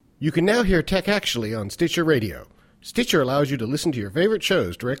You can now hear Tech Actually on Stitcher Radio. Stitcher allows you to listen to your favorite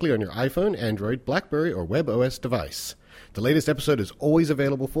shows directly on your iPhone, Android, BlackBerry, or WebOS device. The latest episode is always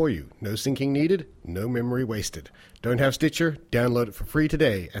available for you. No syncing needed, no memory wasted. Don't have Stitcher? Download it for free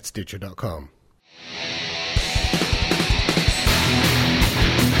today at Stitcher.com.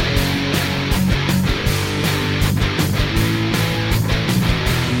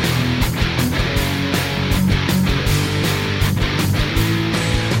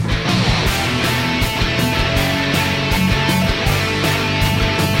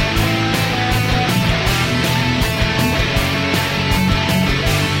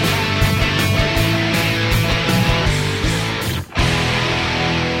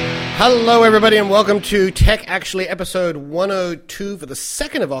 Hello, everybody, and welcome to Tech Actually, episode 102 for the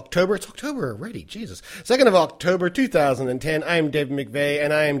 2nd of October. It's October already, Jesus. 2nd of October, 2010. I am David McVeigh,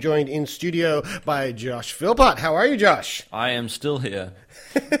 and I am joined in studio by Josh Philpott. How are you, Josh? I am still here.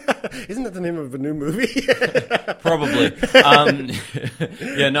 Isn't that the name of a new movie? Probably.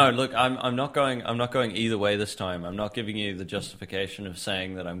 Yeah, no, look, I'm not going either way this time. I'm not giving you the justification of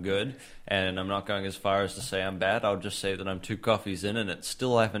saying that I'm good, and I'm not going as far as to say I'm bad. I'll just say that I'm 2 coffees in, and it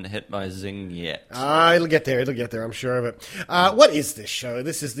still haven't hit my zing yet. It'll get there, I'm sure of it. What is this show?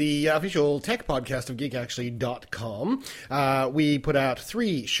 This is the official tech podcast of GeekActually.com. We put out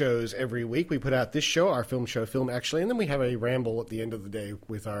 3 shows every week. We put out this show, our film show, Film Actually, and then we have a ramble at the end of the day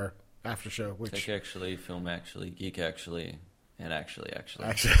with our after show. Tech Actually, Film Actually, Geek Actually, and Actually. Actually.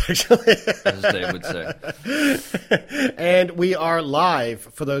 As Dave would say. And we are live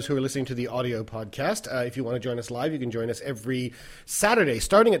for those who are listening to the audio podcast. If you want to join us live, you can join us every Saturday.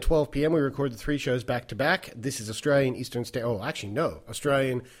 Starting at 12 p.m., we record the 3 shows back to back. This is Australian Eastern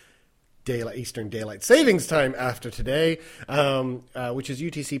Australian Eastern Daylight Savings Time after today, which is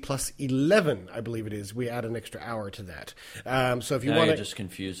UTC plus 11, I believe it is. We add an extra hour to that. So if you want to... You're just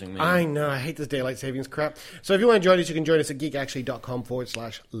confusing me. I know, I hate this daylight savings crap. So if you want to join us, you can join us at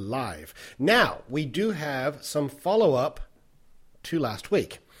geekactually.com/live. Now, we do have some follow-up to last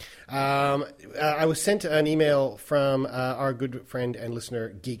week. I was sent an email from our good friend and listener,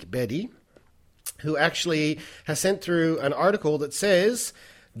 Geek Betty, who actually has sent through an article that says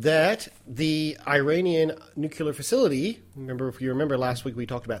that the Iranian nuclear facility, if you remember last week we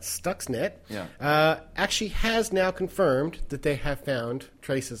talked about Stuxnet, actually has now confirmed that they have found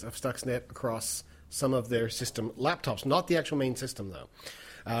traces of Stuxnet across some of their system laptops. Not the actual main system, though.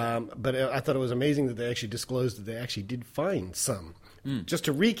 But I thought it was amazing that they actually disclosed that they actually did find some. Just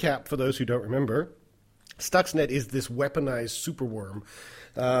to recap for those who don't remember, Stuxnet is this weaponized superworm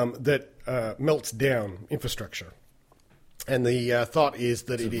that melts down infrastructure. And the thought is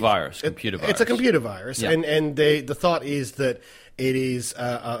that it's a virus, computer virus. It's a computer virus, yeah. and the thought is that it is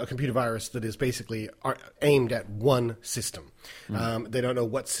a computer virus that is basically aimed at one system. They don't know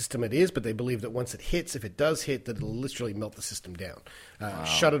what system it is, but they believe that once it hits, if it does hit, that it'll literally melt the system down,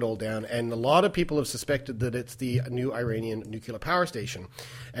 shut it all down. And a lot of people have suspected that it's the new Iranian nuclear power station,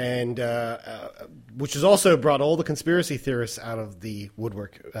 and which has also brought all the conspiracy theorists out of the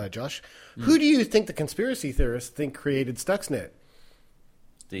woodwork, Josh. Who do you think the conspiracy theorists think created Stuxnet?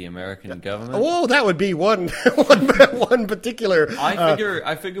 The American government? Oh, that would be one particular...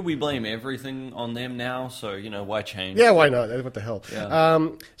 I figure we blame everything on them now, so, why change? Yeah, why not? What the hell? Yeah.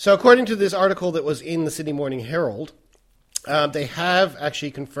 So according to this article that was in the Sydney Morning Herald, they have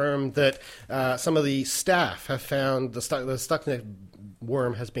actually confirmed that some of the staff have found the Stuxnet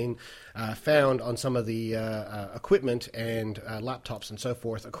worm has been found on some of the equipment and laptops and so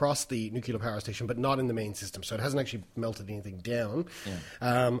forth across the nuclear power station, but not in the main system. So it hasn't actually melted anything down.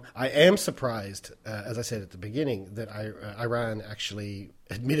 Yeah. I am surprised, as I said at the beginning, that Iran actually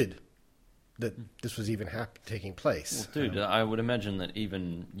admitted that this was even taking place. Well, dude, I would imagine that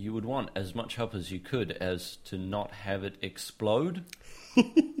even you would want as much help as you could as to not have it explode.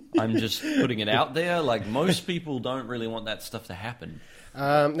 I'm just putting it out there. Like, most people don't really want that stuff to happen.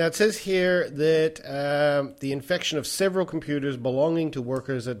 Now, it says here that the infection of several computers belonging to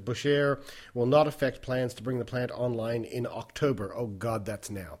workers at Bushehr will not affect plans to bring the plant online in October. Oh, God, that's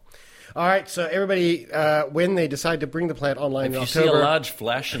now. All right, so everybody, when they decide to bring the plant online in October... If you see a large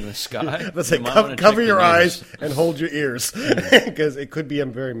flash in the sky... Let's say cover your eyes and hold your ears, because it could be a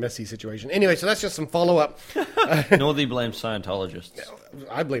very messy situation. Anyway, so that's just some follow-up. Northey blames Scientologists.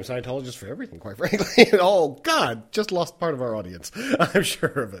 I blame Scientologists for everything, quite frankly. Oh, God, just lost part of our audience. I'm sure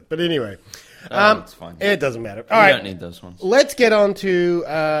of it. But anyway... it's fine. It doesn't matter. All right, don't need those ones. Let's get on to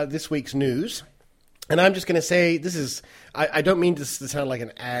this week's news. And I'm just going to say, this is, I don't mean this to sound like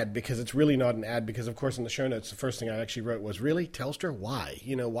an ad, because it's really not an ad, because, of course, in the show notes, the first thing I actually wrote was, really, Telstra? Why?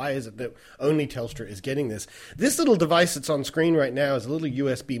 Why is it that only Telstra is getting this? This little device that's on screen right now is a little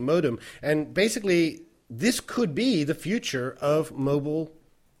USB modem, and basically, this could be the future of mobile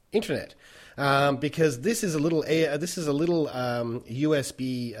internet. Because this is a little USB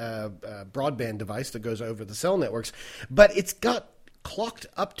broadband device that goes over the cell networks, but it's got clocked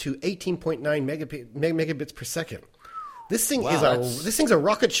up to 18.9 megabits per second. This thing this thing's a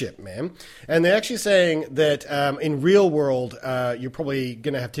rocket ship, man. And they're actually saying that in real world, you're probably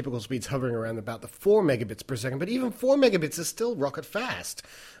going to have typical speeds hovering around about the 4 megabits per second. But even 4 megabits is still rocket fast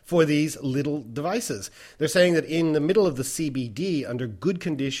for these little devices. They're saying that in the middle of the CBD, under good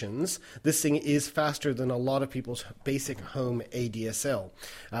conditions, this thing is faster than a lot of people's basic home ADSL.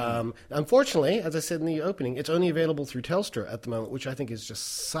 Unfortunately, as I said in the opening, it's only available through Telstra at the moment, which I think is just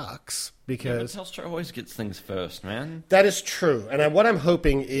sucks. Because Telstra always gets things first, man. That is true, and what I'm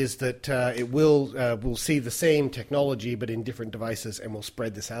hoping is that we'll see the same technology, but in different devices, and we'll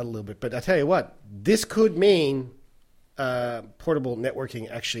spread this out a little bit. But I tell you what, this could mean portable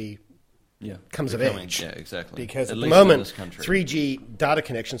networking actually comes of age. Yeah, exactly. Because at the moment, 3G data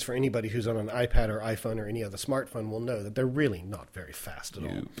connections for anybody who's on an iPad or iPhone or any other smartphone will know that they're really not very fast at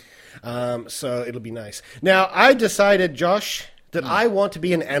all. So it'll be nice. Now, I decided, Josh, that I want to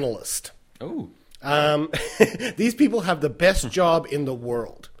be an analyst. Oh. These people have the best job in the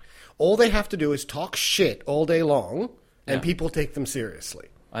world. All they have to do is talk shit all day long, and people take them seriously.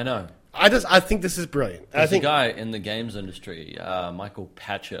 I know. I think this is brilliant. There's a guy in the games industry, Michael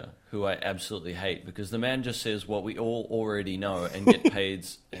Patcher, who I absolutely hate, because the man just says what we all already know and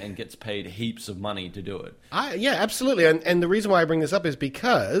gets paid heaps of money to do it. Yeah, absolutely. And the reason why I bring this up is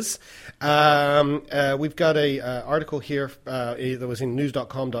because we've got a article here that was in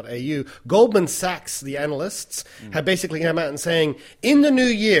news.com.au. Goldman Sachs, the analysts, have basically come out and saying, in the new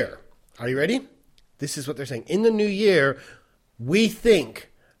year, are you ready? This is what they're saying. In the new year, we think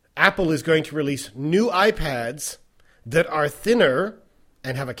Apple is going to release new iPads that are thinner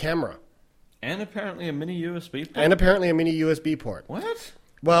and have a camera. And apparently a mini USB port. What?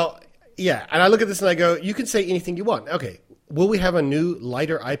 Well, yeah. And I look at this and I go, you can say anything you want. Okay, will we have a new,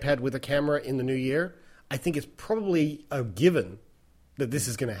 lighter iPad with a camera in the new year? I think it's probably a given that this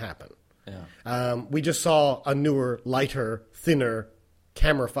is going to happen. Yeah. We just saw a newer, lighter, thinner,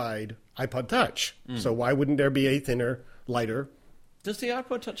 camera-fied iPod Touch. So why wouldn't there be a thinner, lighter? Does the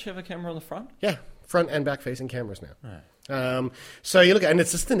iPod Touch have a camera on the front? Yeah, front and back-facing cameras now. Right. So you look at it, and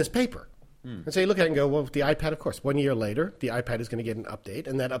it's as thin as paper. And so you look at it and go, well, the iPad, of course, 1 year later, the iPad is going to get an update,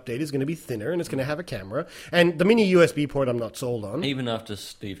 and that update is going to be thinner, and it's going to have a camera. And the mini USB port, I'm not sold on. Even after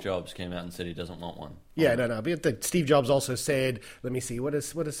Steve Jobs came out and said he doesn't want one. Yeah, no. But Steve Jobs also said, let me see, what is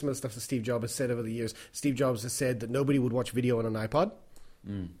some of the stuff that Steve Jobs has said over the years? Steve Jobs has said that nobody would watch video on an iPod.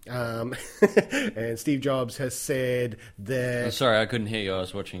 And Steve Jobs has said that... I'm sorry, I couldn't hear you. I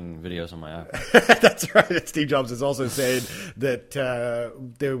was watching videos on my iPad. That's right. Steve Jobs has also said that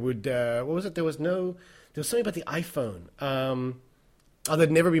there would... what was it? There was something about the iPhone.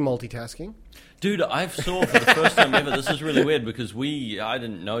 There'd never be multitasking. Dude, I saw for the first time ever... This is really weird because I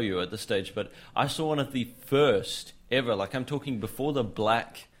didn't know you at this stage, but I saw one of the first ever, like I'm talking before the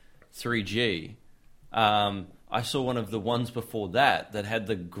black 3G... I saw one of the ones before that had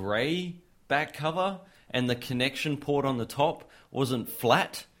the grey back cover and the connection port on the top wasn't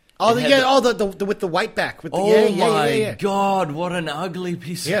flat. Oh, the with the white back. With the, my God, what an ugly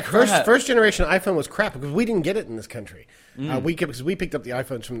piece of crap. First generation iPhone was crap because we didn't get it in this country. Because we picked up the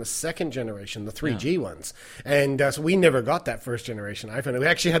iPhones from the second generation, the 3G ones. And so we never got that first generation iPhone. We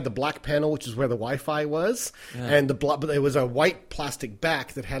actually had the black panel, which is where the Wi-Fi was. Yeah. And it was a white plastic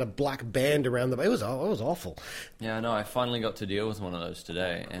back that had a black band around the... It was awful. Yeah, no, I finally got to deal with one of those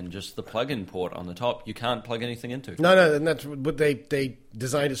today. And just the plug-in port on the top, you can't plug anything into. No, and that's what they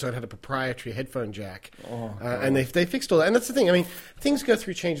designed it so it had a proprietary headphone jack. And they fixed all that. And that's the thing. I mean, things go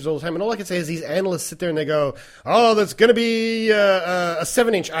through changes all the time. And all I can say is these analysts sit there and they go, oh, that's going to be a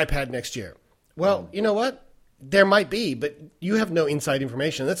 7-inch iPad next year. Well, you know what? There might be, but you have no inside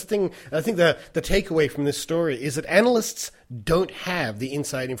information. That's the thing. I think the takeaway from this story is that analysts don't have the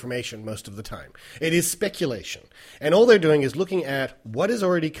inside information most of the time. It is speculation. And all they're doing is looking at what has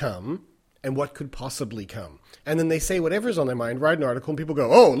already come and what could possibly come. And then they say whatever's on their mind, write an article, and people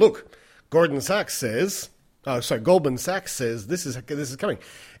go, oh, look, Goldman Sachs says this is coming.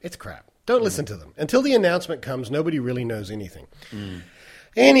 It's crap. Don't listen to them. Until the announcement comes, nobody really knows anything.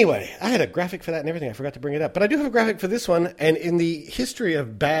 Anyway, I had a graphic for that and everything. I forgot to bring it up. But I do have a graphic for this one. And in the history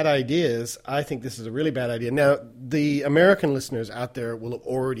of bad ideas, I think this is a really bad idea. Now, the American listeners out there will have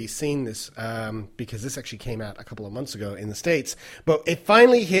already seen this because this actually came out a couple of months ago in the States. But it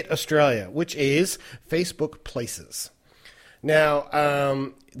finally hit Australia, which is Facebook Places.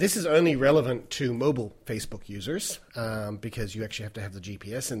 Now, this is only relevant to mobile Facebook users because you actually have to have the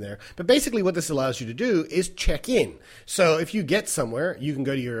GPS in there. But basically what this allows you to do is check in. So if you get somewhere, you can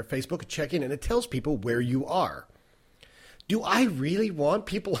go to your Facebook and check in, and it tells people where you are. Do I really want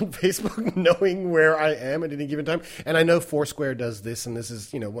people on Facebook knowing where I am at any given time? And I know Foursquare does this, and this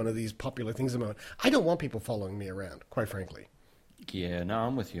is, one of these popular things at the moment. I don't want people following me around, quite frankly. Yeah, no,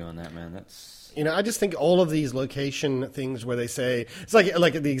 I'm with you on that, man. That's... I just think all of these location things where they say, it's like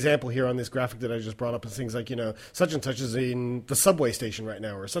the example here on this graphic that I just brought up is things like, such and such is in the subway station right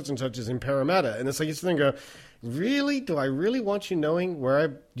now, or such and such is in Parramatta. And it's like, you sit there and go, really? Do I really want you knowing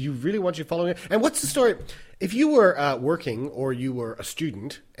do you really want you following it? And what's the story? If you were working or you were a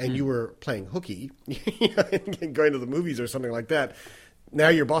student and you were playing hooky, and going to the movies or something like that, now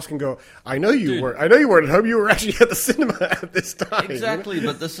your boss can go, I know you weren't at home. You were actually at the cinema at this time. Exactly,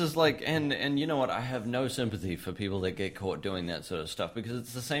 but this is like, and you know what? I have no sympathy for people that get caught doing that sort of stuff because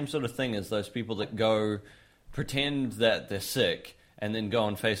it's the same sort of thing as those people that go pretend that they're sick and then go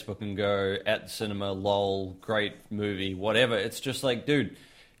on Facebook and go at the cinema, lol, great movie, whatever. It's just like, dude,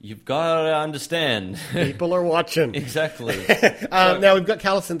 you've got to understand. People are watching. Exactly. Now, we've got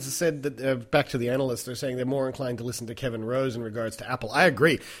Callison said that, back to the analysts, they're saying they're more inclined to listen to Kevin Rose in regards to Apple. I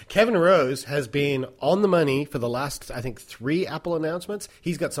agree. Kevin Rose has been on the money for the last, I think, 3 Apple announcements.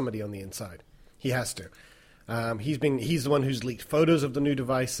 He's got somebody on the inside. He has to. He's the one who's leaked photos of the new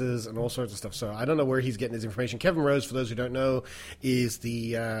devices and all sorts of stuff. So I don't know where he's getting his information. Kevin Rose, for those who don't know, is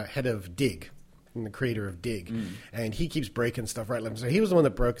the head of Dig. And the creator of Dig, and he keeps breaking stuff right left. So he was the one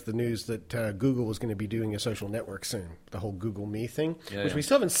that broke the news that Google was going to be doing a social network soon, the whole Google Me thing, which we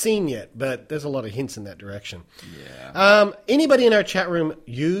still haven't seen yet, but there's a lot of hints in that direction. Yeah. Anybody in our chat room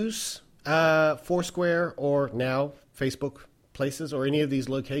use Foursquare or now Facebook Places or any of these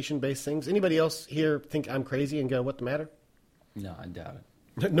location-based things? Anybody else here think I'm crazy and go, what the matter? No, I doubt it.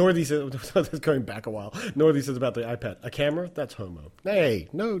 Northy says, going back a while, Northy says about the iPad, a camera? That's homo. Hey,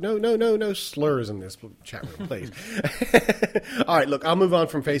 no slurs in this chat room, please. All right, look, I'll move on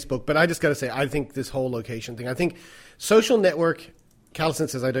from Facebook, but I just got to say, I think this whole location thing, I think social network, Callison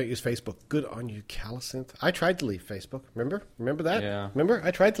says I don't use Facebook. Good on you, Callison. I tried to leave Facebook. Remember that? Yeah. Remember?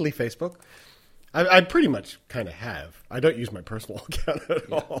 I tried to leave Facebook. I pretty much kind of have. I don't use my personal account at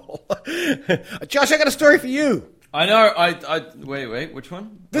all. Josh, I got a story for you. I know. Wait. Which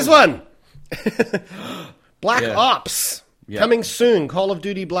one? This one. Black Ops. Coming soon. Call of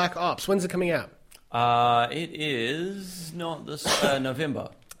Duty Black Ops. When's it coming out? It is not this November.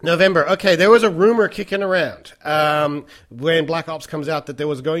 November. Okay, there was a rumor kicking around when Black Ops comes out that there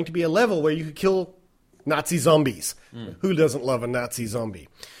was going to be a level where you could kill Nazi zombies. Who doesn't love a Nazi zombie?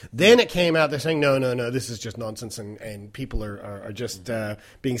 Then it came out, they're saying, no, this is just nonsense, and people are just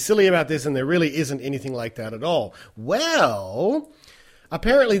being silly about this, and there really isn't anything like that at all. Well,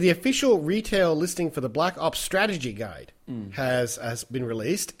 apparently the official retail listing for the Black Ops strategy guide has been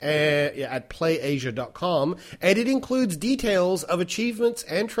released at playasia.com, and it includes details of achievements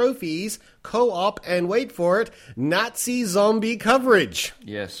and trophies, co-op, and wait for it, Nazi zombie coverage.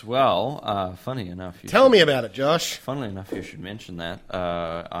 Yes, well, funny enough... Tell me about it, Josh. Funnily enough, you should mention that.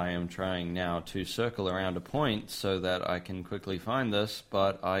 I am trying now to circle around a point so that I can quickly find this,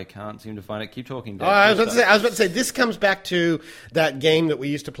 but I can't seem to find it. Keep talking, Dave. I was about to say, this comes back to that game that we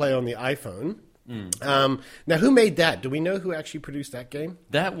used to play on the iPhone. Now, who made that? Do we know who actually produced that game?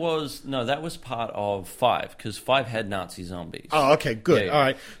 That was part of 5, because 5 had Nazi zombies. Oh, okay, good. Yeah. All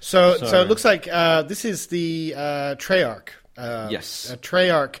right. So it looks like this is the Treyarch. Yes.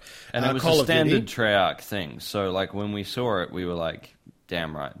 Treyarch and it was a standard Treyarch thing. So, like, when we saw it, we were like,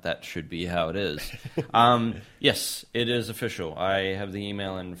 damn right, that should be how it is. Yes, it is official. I have the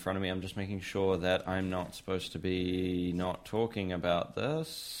email in front of me. I'm just making sure that I'm not supposed to be not talking about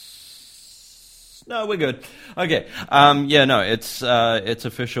this. No, we're good. Okay. It's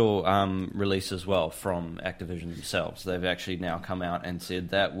official release as well from Activision themselves. They've actually now come out and said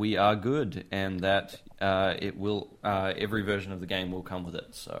that we are good and that it will every version of the game will come with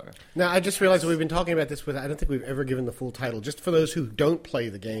it. So now I just realized that we've been talking about this I don't think we've ever given the full title. Just for those who don't play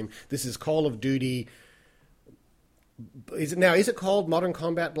the game, this is Call of Duty. Is it called Modern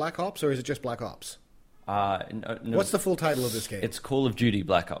Combat Black Ops or is it just Black Ops? No, What's the full title of this game? It's Call of Duty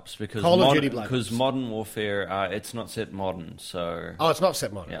Black Ops because Call of Duty Black Ops. Because Modern Warfare, it's not set modern, so Oh, it's not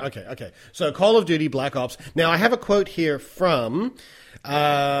set modern. Yeah. Okay. So Call of Duty Black Ops. Now, I have a quote here from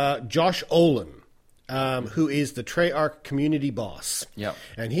Josh Olin, who is the Treyarch community boss. Yep.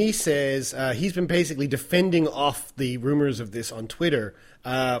 And he says he's been basically defending off the rumors of this on Twitter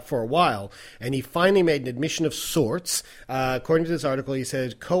for a while, and he finally made an admission of sorts. According to this article, he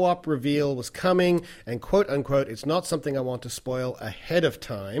said co-op reveal was coming, and quote unquote, it's not something I want to spoil ahead of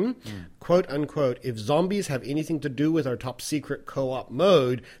time. Quote unquote, if zombies have anything to do with our top secret co-op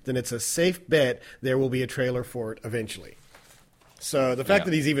mode, then it's a safe bet there will be a trailer for it eventually. So the fact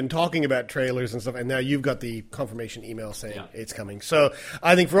that he's even talking about trailers and stuff, and now you've got the confirmation email saying it's coming. So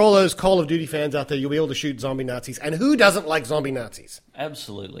I think for all those Call of Duty fans out there, you'll be able to shoot zombie Nazis. And who doesn't like zombie Nazis?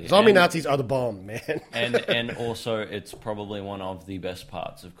 absolutely. Zombie Nazis are the bomb, man. and also, it's probably one of the best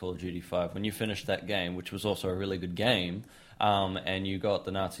parts of Call of Duty 5. When you finished that game, which was also a really good game, and you got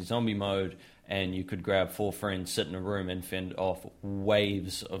the Nazi zombie mode, and you could grab 4 friends, sit in a room, and fend off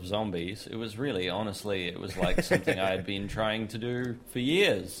waves of zombies. It was really, honestly, it was like something I had been trying to do for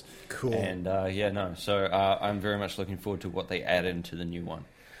years. Cool. And so I'm very much looking forward to what they add into the new one.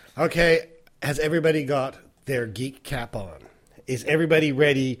 Okay, has everybody got their geek cap on? Is everybody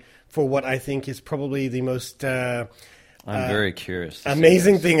ready for what I think is probably the most I'm very curious. To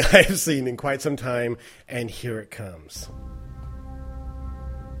amazing see this. thing I have seen in quite some time, and here it comes.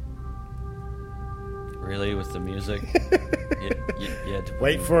 Really, with the music? you had to put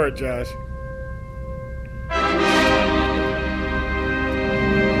Wait for it, Josh.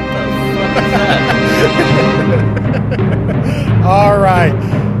 All right,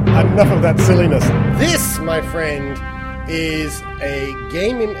 enough of that silliness. This, my friend, is a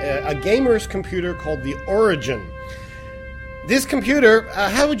gamer's computer called the Origin. This computer,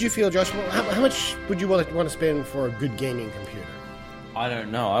 how would you feel, Josh? How much would you want to spend for a good gaming computer? I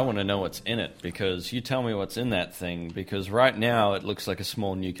don't know. I want to know what's in it, because you tell me what's in that thing, because right now it looks like a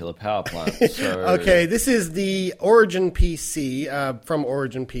small nuclear power plant. So... Okay, this is the Origin PC from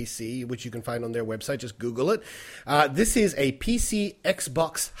Origin PC, which you can find on their website. Just Google it. This is a PC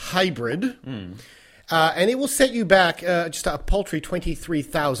Xbox hybrid, and it will set you back just a paltry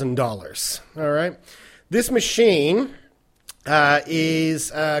 $23,000. All right, this machine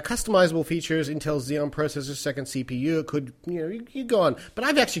is customizable features, Intel Xeon processor, second CPU. It could, you go on. But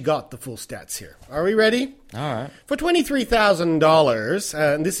I've actually got the full stats here. Are we ready? All right. For $23,000,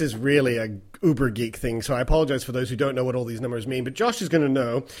 and this is really a uber geek thing, so I apologize for those who don't know what all these numbers mean, but Josh is going to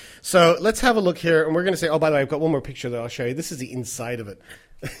know. So let's have a look here, and we're going to say, oh, by the way, I've got one more picture that I'll show you. This is the inside of it.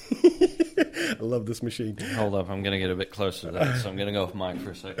 I love this machine. Hold up, I'm going to get a bit closer to that, so I'm going to go off mic for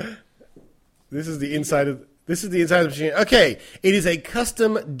a second. This is the inside of the machine. Okay, it is a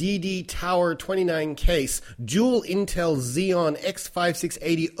custom DD Tower 29 case, dual Intel Xeon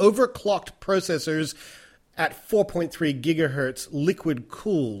X5680 overclocked processors at 4.3 gigahertz, liquid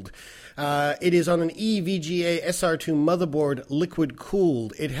cooled. It is on an EVGA SR2 motherboard, liquid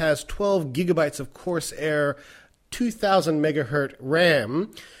cooled. It has 12 gigabytes of Corsair 2000 megahertz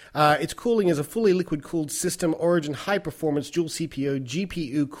RAM. Its cooling is a fully liquid cooled system, Origin high performance dual CPU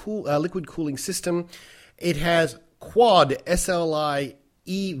GPU liquid cooling system. It has quad SLI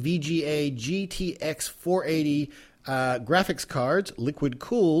EVGA GTX 480 graphics cards, liquid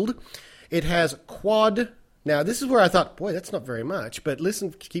cooled. It has quad. Now this is where I thought, boy, that's not very much. But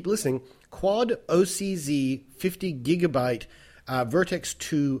listen, keep listening. Quad OCZ 50 gigabyte Vertex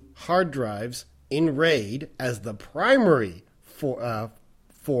 2 hard drives in RAID as the primary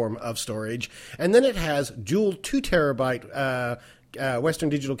form of storage, and then it has dual 2 terabyte Western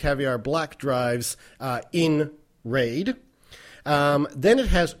Digital Caviar black drives in RAID. Then it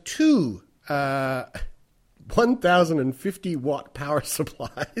has 2 1,050 watt power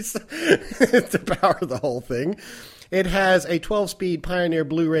supplies to power the whole thing. It has a 12-speed Pioneer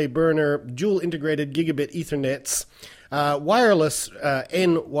Blu-ray burner, dual integrated gigabit Ethernets, wireless,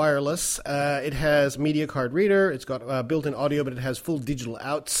 N-wireless. It has media card reader. It's got built-in audio, but it has full digital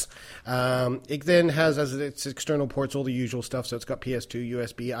outs. It then has, as its external ports, all the usual stuff. So it's got PS2,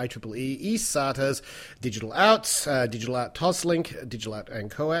 USB, IEEE, eSATAs, digital outs, digital out Toslink, digital out and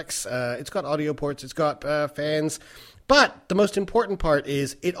coax. It's got audio ports. It's got fans. But the most important part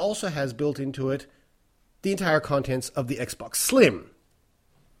is it also has built into it the entire contents of the Xbox Slim.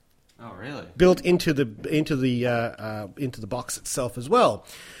 Oh, really? Built into the box itself as well.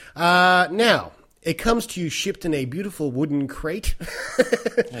 Now, It comes to you shipped in a beautiful wooden crate.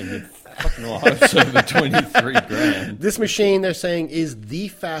 Hey, your fucking life's over 23 grand. This machine, they're saying, is the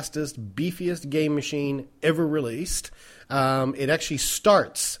fastest, beefiest game machine ever released. It actually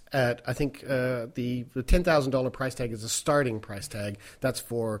starts at, I think, the $10,000 price tag is a starting price tag. That's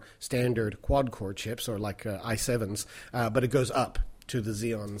for standard quad-core chips, or like i7s, but it goes up to the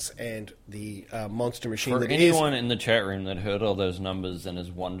Xeons and the monster machine. For anyone in the chat room that heard all those numbers and is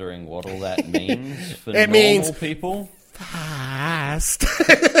wondering what all that means for It normal means people, fast.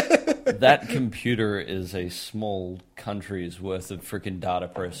 that computer is a small country's worth of freaking data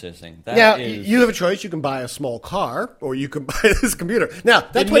processing. Now, you have a choice. You can buy a small car, or you can buy this computer. Now,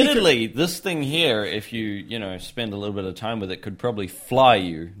 that admittedly, this thing here, if you spend a little bit of time with it, could probably fly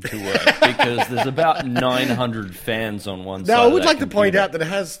you to work because there's about 900 fans on one side. Now, I would of that like to point computer. out that it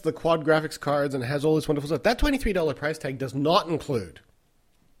has the quad graphics cards and it has all this wonderful stuff. That $23 price tag does not include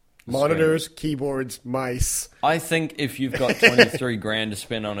monitors, keyboards, mice. I think if you've got 23 grand to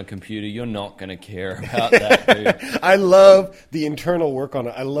spend on a computer, you're not going to care about that, dude. I love the internal work on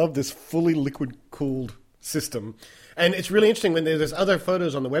it. I love this fully liquid-cooled system. And it's really interesting when there's other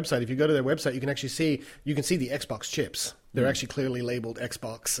photos on the website. If you go to their website, you can see the Xbox chips. They're actually clearly labeled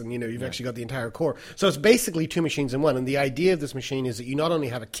Xbox, and you've actually got the entire core. So it's basically two machines in one. And the idea of this machine is that you not only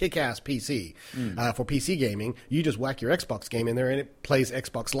have a kick-ass PC for PC gaming, you just whack your Xbox game in there, and it plays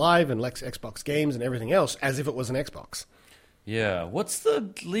Xbox Live and Xbox games and everything else as if it was an Xbox. Yeah. What's the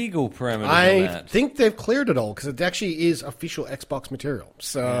legal parameters on I that? think they've cleared it all because it actually is official Xbox material.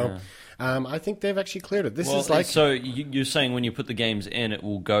 So I think they've actually cleared it. This is like so you're saying when you put the games in, it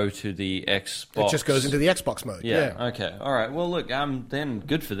will go to the Xbox. it just goes into the Xbox mode. Yeah. Okay. All right. Well, look. Then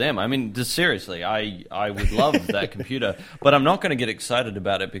good for them. I mean, just seriously, I would love that computer, but I'm not going to get excited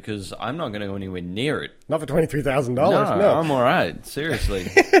about it because I'm not going to go anywhere near it. Not for $23,000. No, No, I'm all right. Seriously.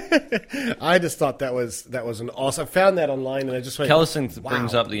 I just thought that was an awesome. I found that online, and I just went, Kellerson wow.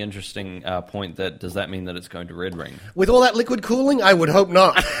 brings up the interesting point that does that mean that it's going to Red Ring? With all that liquid cooling, I would hope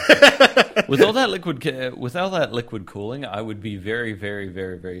not. Without that liquid cooling, I would be very, very,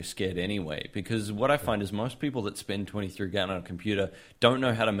 very, very scared anyway. Because what I find is most people that spend 23 grand on a computer don't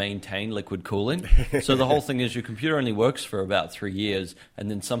know how to maintain liquid cooling. So the whole thing is your computer only works for about 3 years, and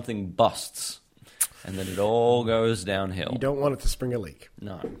then something busts, and then it all goes downhill. You don't want it to spring a leak.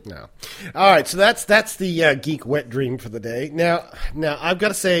 No. All right, so that's the geek wet dream for the day. Now I've got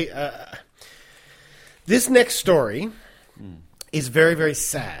to say, this next story is very, very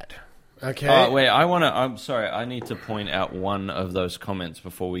sad. Okay. Wait, I'm sorry. I need to point out one of those comments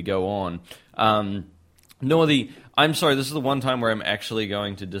before we go on. I'm sorry. This is the one time where I'm actually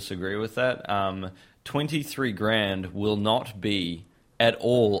going to disagree with that. 23 grand will not be at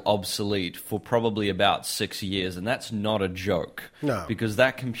all obsolete for probably about 6 years, and that's not a joke. No. Because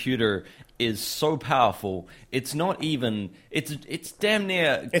that computer is so powerful. It's not even. It's damn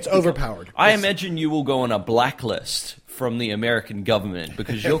near. It's overpowered. I imagine you will go on a blacklist from the American government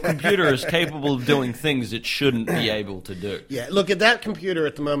because your computer is capable of doing things it shouldn't be able to do. Yeah, look at that computer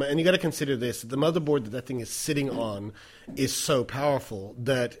at the moment, and you got to consider this: the motherboard that thing is sitting on is so powerful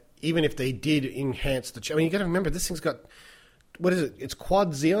that even if they did enhance the chip, I mean, you got to remember this thing's got. What is it? It's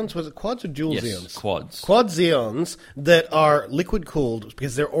quad Xeons? Was it quads or dual Xeons? Yes, quads. Quad Xeons that are liquid cooled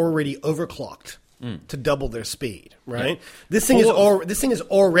because they're already overclocked to double their speed, right? Yeah. This thing is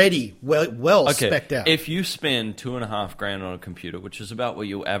already well specced out. If you spend $2.5 grand on a computer, which is about what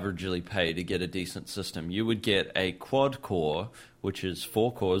you averagely pay to get a decent system, you would get a quad core, which is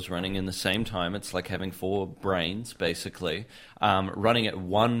 4 cores running in the same time. It's like having 4 brains, basically, running at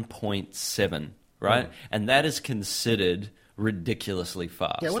 1.7, right? And that is considered ridiculously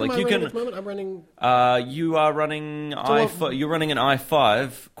fast. Yeah, what am I running at the moment? I'm running. You are running you're running an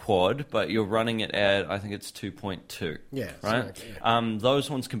i5 quad, but you're running it at I think it's 2.2. Yeah, right. Like that,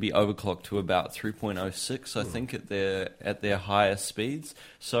 Those ones can be overclocked to about 3.06. I think at their higher speeds.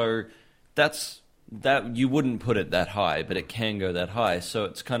 So that you wouldn't put it that high, but it can go that high. So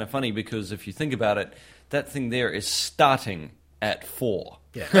it's kind of funny because if you think about it, that thing there is starting at 4.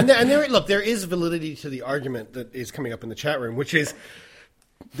 Yeah, and there is validity to the argument that is coming up in the chat room, which is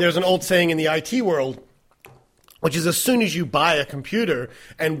there's an old saying in the IT world, which is as soon as you buy a computer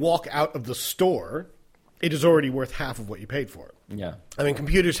and walk out of the store, it is already worth half of what you paid for it. Yeah, I mean,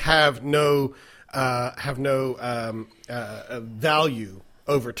 computers have no value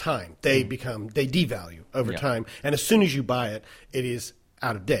over time. They devalue over time, and as soon as you buy it, it is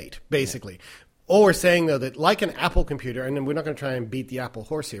out of date, basically. All we're saying, though, that like an Apple computer, and we're not going to try and beat the Apple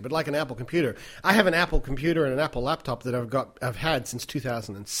horse here, but like an Apple computer, I have an Apple computer and an Apple laptop that I've had since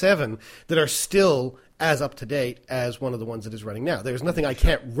 2007 that are still as up to date as one of the ones that is running now. There's nothing I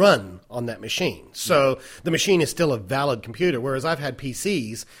can't run on that machine. So the machine is still a valid computer, whereas I've had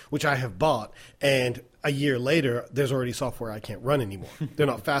PCs, which I have bought, and a year later, there's already software I can't run anymore. They're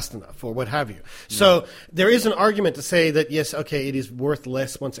not fast enough or what have you. So there is an argument to say that, yes, okay, it is worth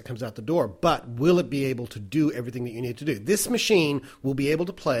less once it comes out the door, but will it be able to do everything that you need to do? This machine will be able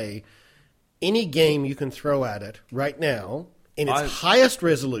to play any game you can throw at it right now in its highest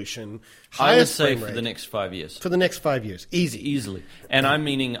resolution, highest I would say frame rate. for the next 5 years. For the next 5 years. Easily. And I'm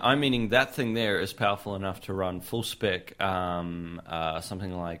meaning that thing there is powerful enough to run full spec,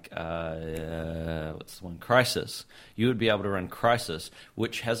 something like, what's the one? Crysis. You would be able to run Crysis,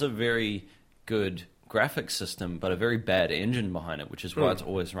 which has a very good graphics system, but a very bad engine behind it, which is why it's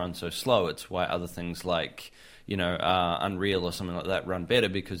always run so slow. It's why other things like, Unreal or something like that run better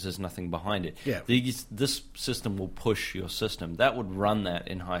because there's nothing behind it. Yeah. This system will push your system. That would run that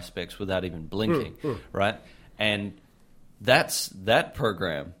in high specs without even blinking, right? And that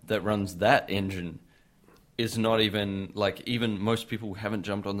program that runs that engine is not even, even most people haven't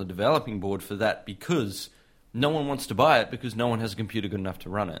jumped on the developing board for that because no one wants to buy it because no one has a computer good enough to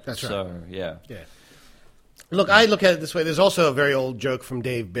run it. That's right. So, yeah. Look, I look at it this way. There's also a very old joke from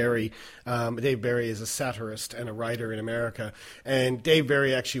Dave Barry. Dave Barry is a satirist and a writer in America. And Dave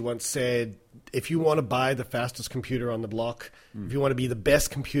Barry actually once said, if you want to buy the fastest computer on the block, if you want to be the best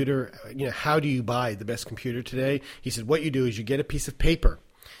computer, how do you buy the best computer today? He said, what you do is you get a piece of paper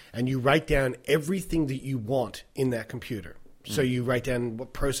and you write down everything that you want in that computer. So you write down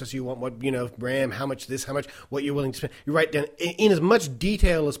what processor you want, what, RAM, how much this, how much, what you're willing to spend. You write down in as much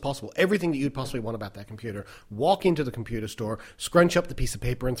detail as possible everything that you'd possibly want about that computer. Walk into the computer store, scrunch up the piece of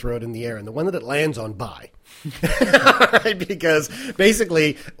paper and throw it in the air. And the one that it lands on, buy. Right? Because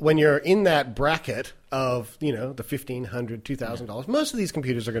basically when you're in that bracket of, the $1,500, $2,000, most of these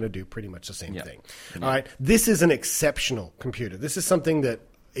computers are going to do pretty much the same thing. All right. This is an exceptional computer. This is something that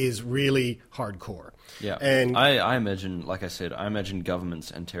is really hardcore. Yeah, and I imagine, like I said,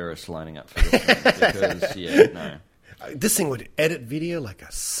 governments and terrorists lining up for this thing because, this thing would edit video like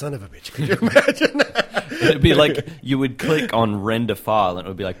a son of a bitch. Could you imagine? It'd be like you would click on render file and it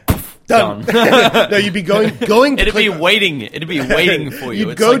would be like, poof, done. No, you'd be going to It'd be waiting for you. You'd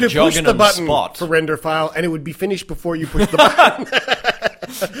it's go like to push the button spot. for render file and it would be finished before you push the button.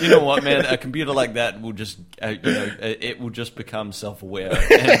 You know what, man? A computer like that will just, it will just become self-aware.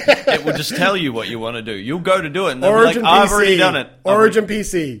 And it will just tell you what you want to do. You'll go to do it, and they'll Origin be like, I've PC, already done it. Origin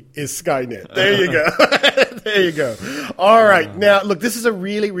PC is Skynet. There you go. There you go. All right. Now, look, this is a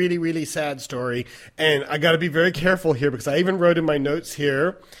really, really, really sad story, and I got to be very careful here because I even wrote in my notes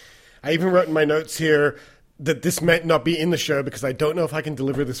here that this might not be in the show because I don't know if I can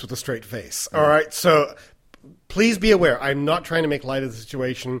deliver this with a straight face. All right. So please be aware, I'm not trying to make light of the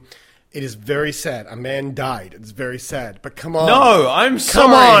situation. It is very sad. A man died. It's very sad. But come on. No, I'm sorry.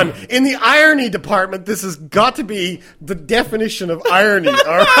 Come on. In the irony department, this has got to be the definition of irony.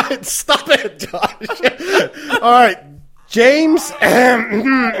 All right? Stop it, Josh. All right. James. All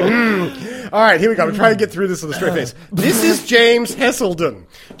right, here we go. I'm trying to get through this with a straight face. This is James Heselden.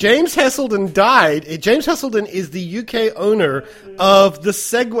 James Heselden died. James Heselden is the UK owner of the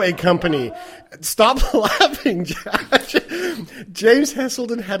Segway company. Stop laughing, Josh. James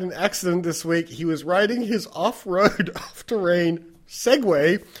Heselden had an accident this week. He was riding his off-road, off-terrain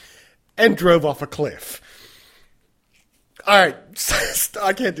Segway and drove off a cliff. All right.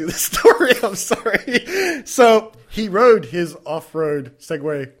 I can't do this story. I'm sorry. So he rode his off-road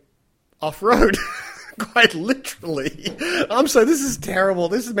Segway off-road. Quite literally. I'm sorry, this is terrible.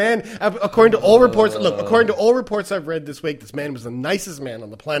 This man, according to all reports I've read this week, this man was the nicest man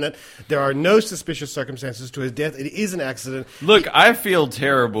on the planet. There are no suspicious circumstances to his death. It is an accident. Look, I feel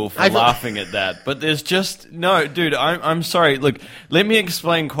terrible for laughing at that, but there's just no, dude. I'm sorry. Look, let me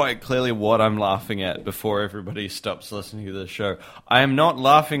explain quite clearly what I'm laughing at before everybody stops listening to this show. I am not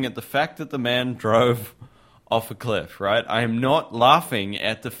laughing at the fact that the man drove off a cliff, right? I am not laughing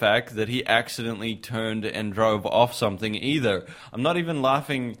at the fact that he accidentally turned and drove off something either. I'm not even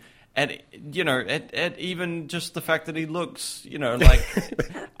laughing at even just the fact that he looks, like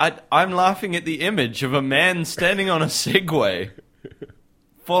I'm laughing at the image of a man standing on a Segway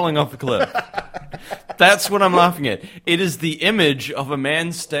falling off a cliff. That's what I'm laughing at. It is the image of a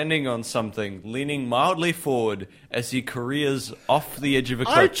man standing on something, leaning mildly forward as he careers off the edge of a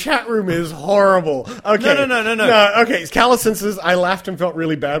cliff. Our chat room is horrible. Okay. No. Okay, Callison says, I laughed and felt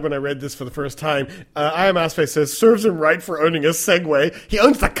really bad when I read this for the first time. I Am Assface says, serves him right for owning a Segway. He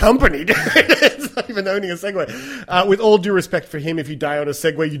owns the company. It's not even owning a Segway. With all due respect for him, if you die on a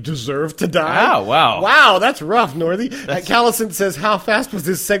Segway, you deserve to die. Oh, wow. Wow, that's rough, Northy. Callison says, how fast was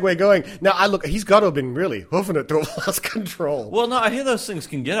this Segway going? Now, he's got to have been really hoofing it to have lost control. Well, no, I hear those things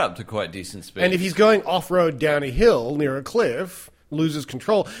can get up to quite decent speed. And if he's going off-road down a hill near a cliff, loses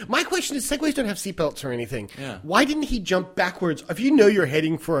control. My question is, Segways don't have seatbelts or anything. Yeah. Why didn't he jump backwards? If you know you're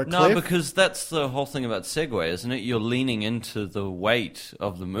heading for a cliff... No, because that's the whole thing about Segway, isn't it? You're leaning into the weight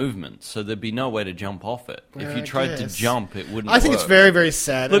of the movement, so there'd be no way to jump off it. If you tried to jump, it wouldn't I think work. it's very, very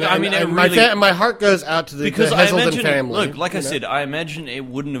sad. Look, and, I mean, and really, my heart goes out to the because Heselden family. Look, like I said, I imagine it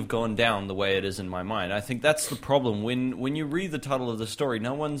wouldn't have gone down the way it is in my mind. I think that's the problem. When you read the title of the story,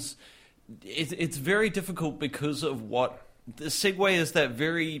 no one's... It's very difficult because of what... The Segway is that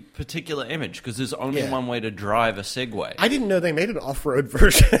very particular image because there's only one way to drive a Segway. I didn't know they made an off-road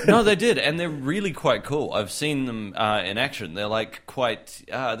version. No, they did, and they're really quite cool. I've seen them in action. They're like quite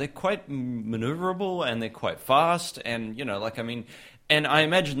maneuverable, and they're quite fast, and and I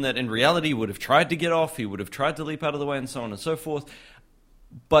imagine that in reality, he would have tried to get off, he would have tried to leap out of the way, and so on and so forth.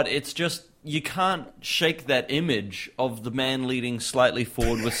 But it's just, you can't shake that image of the man leading slightly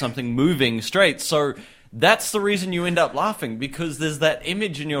forward with something moving straight. So that's the reason you end up laughing, because there's that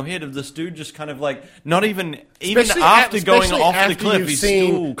image in your head of this dude just kind of like, not even after going off the cliff, he's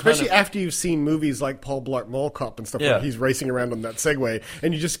still especially after you've seen movies like Paul Blart Mall Cop and stuff where he's racing around on that Segway,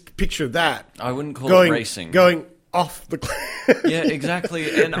 and you just picture that. I wouldn't call it racing. Going off the cliff. Yeah,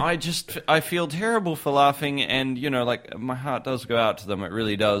 exactly. And I feel terrible for laughing, and my heart does go out to them. It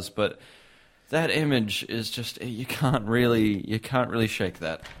really does. But that image is just, you can't really shake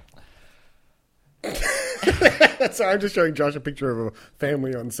that. So I'm just showing Josh a picture of a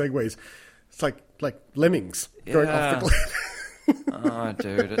family on Segways. It's like lemmings going off the cliff. Oh,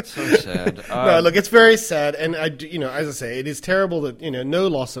 dude, it's so sad. No, look, it's very sad, and as I say, it is terrible that no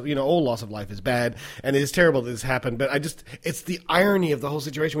loss of all loss of life is bad, and it is terrible that this happened. But it's the irony of the whole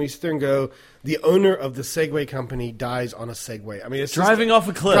situation when you sit there and go, the owner of the Segway company dies on a Segway. I mean, it's driving off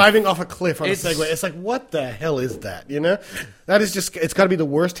a cliff on a Segway. It's like, what the hell is that? That is just, it's got to be the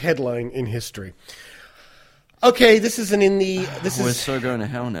worst headline in history. Okay, we're so going to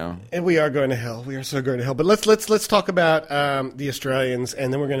hell now. And we are going to hell. We are so going to hell. But let's talk about the Australians,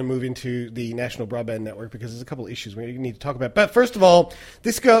 and then we're going to move into the National Broadband Network, because there's a couple of issues we need to talk about. But first of all,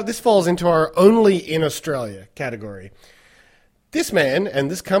 this falls into our only in Australia category. This man and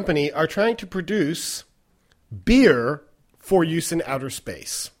this company are trying to produce beer for use in outer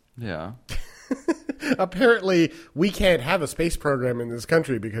space. Yeah. Apparently, we can't have a space program in this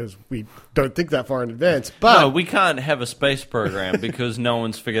country because we don't think that far in advance. But no, we can't have a space program because no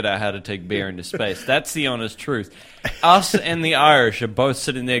one's figured out how to take beer into space. That's the honest truth. Us and the Irish are both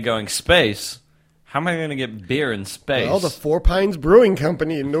sitting there going, space? How am I going to get beer in space? Well, the Four Pines Brewing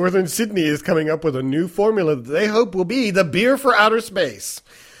Company in northern Sydney is coming up with a new formula that they hope will be the beer for outer space.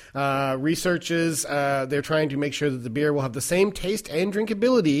 Researchers, they're trying to make sure that the beer will have the same taste and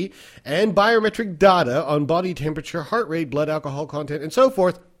drinkability and biometric data on body temperature, heart rate, blood alcohol content, and so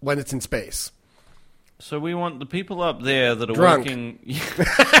forth when it's in space. So we want the people up there that are drunk. Working...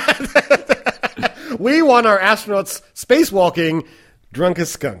 We want our astronauts spacewalking drunk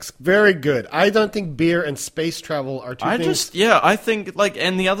as skunks. Very good. I don't think beer and space travel are two things... I think,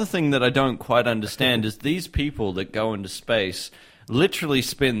 and the other thing that I don't quite understand is these people that go into space literally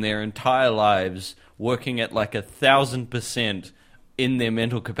spend their entire lives working at 1,000% in their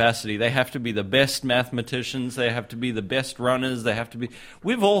mental capacity. They have to be the best mathematicians. They have to be the best runners. They have to be...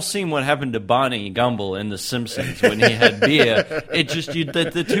 We've all seen what happened to Barney Gumble in The Simpsons when he had beer. It just...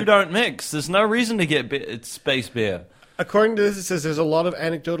 the two don't mix. There's no reason to get space beer. According to this, it says there's a lot of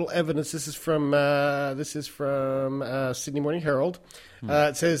anecdotal evidence. This is from Sydney Morning Herald.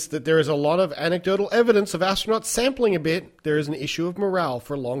 It says that there is a lot of anecdotal evidence of astronauts sampling a bit. There is an issue of morale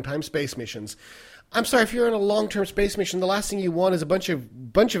for long-time space missions. I'm sorry, if you're on a long-term space mission, the last thing you want is a bunch of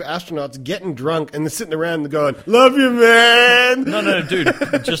astronauts getting drunk and they're sitting around and going, "Love you, man." No, dude,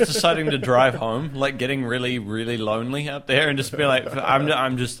 just deciding to drive home, getting really, really lonely out there, and just be like, I'm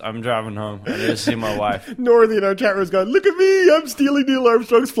driving home. I need to see my wife. Northern in our chat room's going, "Look at me, I'm stealing Neil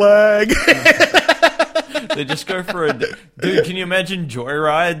Armstrong's flag." They just go for a dude. Can you imagine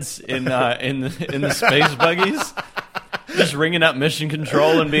joyrides in the space buggies? Just ringing up mission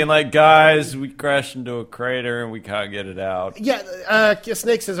control and being like, guys, we crashed into a crater and we can't get it out. Yeah,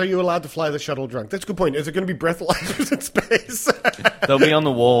 Snake says, are you allowed to fly the shuttle drunk? That's a good point. Is it going to be breathalyzers in space? They'll be on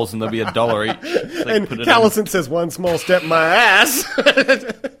the walls and they'll be $1 each. And Callison says, one small step, my ass.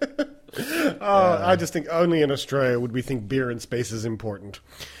 I just think only in Australia would we think beer in space is important.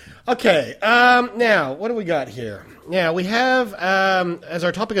 Okay, now, what do we got here? Now, we have, as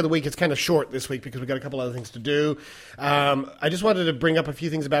our topic of the week, it's kind of short this week because we've got a couple other things to do. I just wanted to bring up a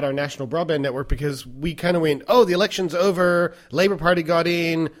few things about our national broadband network because we kind of went, the election's over, Labour Party got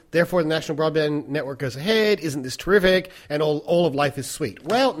in, therefore the national broadband network goes ahead, isn't this terrific, and all of life is sweet.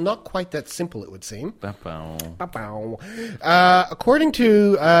 Well, not quite that simple, it would seem. According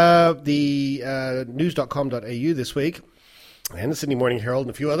to the news.com.au this week, and the Sydney Morning Herald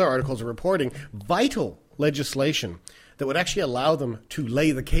and a few other articles are reporting vital legislation that would actually allow them to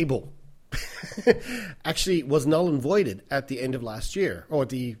lay the cable actually was null and voided at the end of last year, or at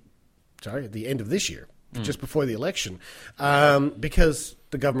the end of this year, just before the election, because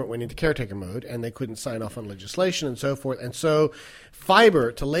the government went into caretaker mode and they couldn't sign off on legislation and so forth. And so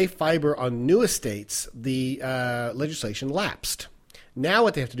to lay fiber on new estates, the legislation lapsed. Now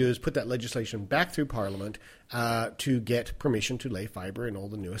what they have to do is put that legislation back through Parliament to get permission to lay fiber in all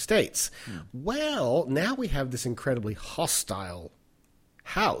the new estates. Well, now we have this incredibly hostile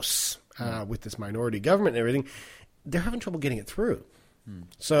House with this minority government and everything. They're having trouble getting it through.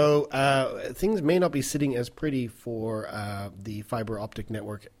 So things may not be sitting as pretty for the fiber optic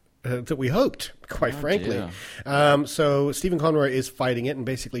network that we hoped, quite frankly. So Stephen Conroy is fighting it and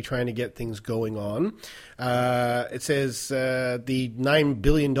basically trying to get things going on. It says the $9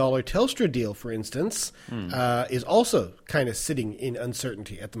 billion Telstra deal, for instance, is also kind of sitting in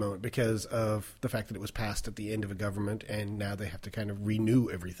uncertainty at the moment because of the fact that it was passed at the end of a government and now they have to kind of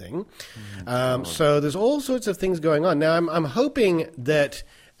renew everything. So there's all sorts of things going on. Now, I'm hoping that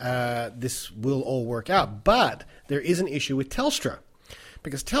this will all work out, but there is an issue with Telstra.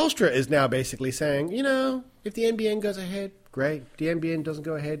 Because Telstra is now basically saying, if the NBN goes ahead, great. The NBN doesn't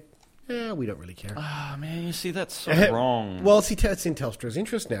go ahead, we don't really care. Man, you see, that's so wrong. Well, see, it's in Telstra's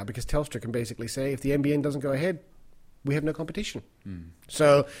interest now because Telstra can basically say, if the NBN doesn't go ahead, we have no competition.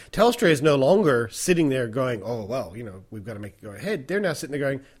 So Telstra is no longer sitting there going, we've got to make it go ahead. They're now sitting there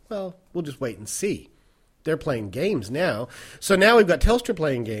going, well, we'll just wait and see. They're playing games now. So now we've got Telstra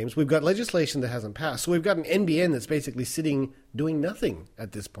playing games. We've got legislation that hasn't passed. So we've got an NBN that's basically sitting doing nothing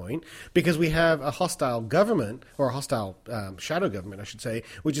at this point because we have a hostile government, or a hostile shadow government, I should say,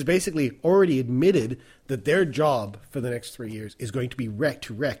 which is basically already admitted that their job for the next 3 years is going to be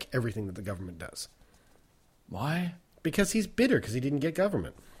to wreck everything that the government does. Why? Because he's bitter because he didn't get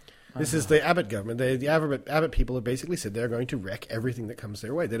government. This is the Abbott government. The Abbott people have basically said they're going to wreck everything that comes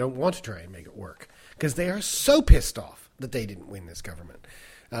their way. They don't want to try and make it work because they are so pissed off that they didn't win this government.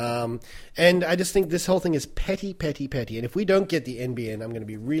 And I just think this whole thing is petty, petty, petty. And if we don't get the NBN, I'm going to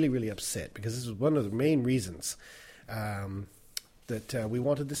be really, really upset because this is one of the main reasons that we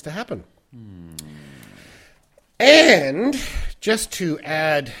wanted this to happen. And just to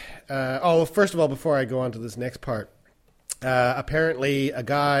add, first of all, before I go on to this next part, apparently a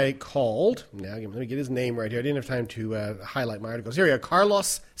guy called, now let me get his name right here. I didn't have time to highlight my articles. Here we go,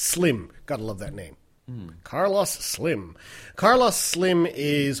 Carlos Slim. Gotta love that name. Carlos Slim. Carlos Slim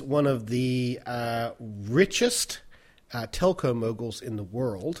is one of the richest telco moguls in the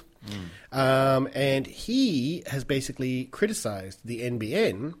world. And he has basically criticized the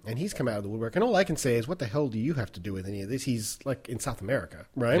NBN, and he's come out of the woodwork. And all I can say is, what the hell do you have to do with any of this? He's like in South America,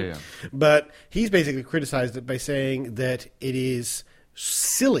 right? Yeah. But he's basically criticized it by saying that it is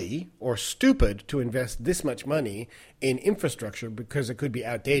silly or stupid to invest this much money in infrastructure because it could be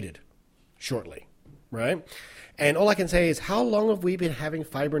outdated shortly, right? And all I can say is, how long have we been having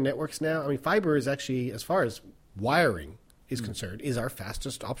fiber networks now? I mean, fiber is actually, as far as wiring is concerned, is our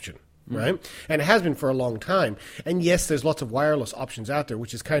fastest option, right? And it has been for a long time. And yes, there's lots of wireless options out there,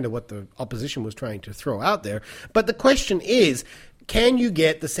 which is kind of what the opposition was trying to throw out there. But the question is, can you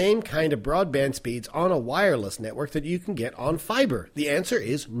get the same kind of broadband speeds on a wireless network that you can get on fiber? The answer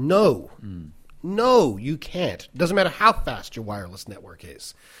is no. No, you can't. Doesn't matter how fast your wireless network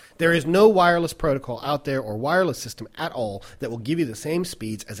is. There is no wireless protocol out there or wireless system at all that will give you the same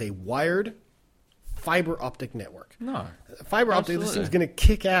speeds as a wired fiber optic network. No. Fiber optic, this thing's going to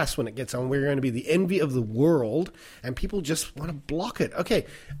kick ass when it gets on. We're going to be the envy of the world, and people just want to block it. Okay,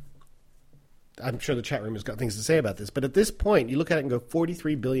 I'm sure the chat room has got things to say about this, but at this point, you look at it and go,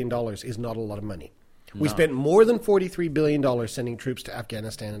 $43 billion is not a lot of money. No. We spent more than $43 billion sending troops to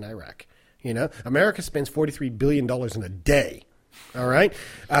Afghanistan and Iraq. You know, America spends $43 billion in a day all right,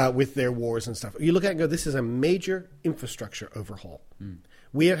 with their wars and stuff. You look at it and go, this is a major infrastructure overhaul.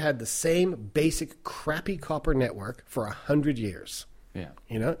 We have had the same basic crappy copper network for 100 years. Yeah.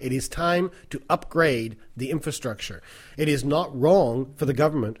 You know, it is time to upgrade the infrastructure. It is not wrong for the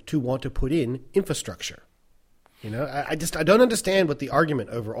government to want to put in infrastructure. You know, I don't understand what the argument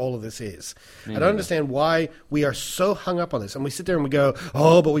over all of this is. I don't understand why we are so hung up on this, and we sit there and we go,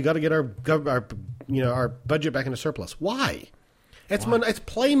 "Oh, but we got to get our budget back into surplus." Why? It's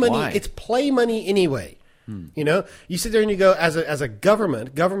play money. Why? It's play money anyway. You know, you sit there and you go, as a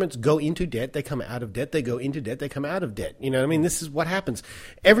government, governments go into debt, they come out of debt, they go into debt, they come out of debt. You know what I mean? This is what happens.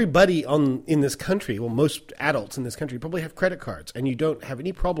 Everybody in this country, well, most adults in this country probably have credit cards, and you don't have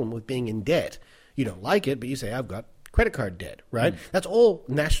any problem with being in debt. You don't like it, but you say, I've got credit card debt, right? That's all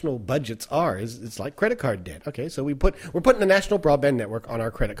national budgets are, it's like credit card debt. Okay, so we're putting the national broadband network on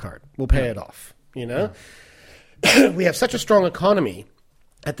our credit card. We'll pay it off, you know? We have such a strong economy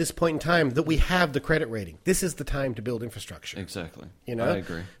at this point in time that we have the credit rating. This is the time to build infrastructure. Exactly. You know? I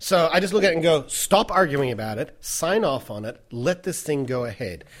agree. So I just look at it and go, stop arguing about it, sign off on it, let this thing go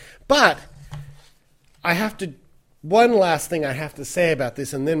ahead. But one last thing I have to say about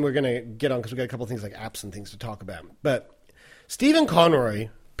this, and then we're going to get on, because we've got a couple of things like apps and things to talk about. But Stephen Conroy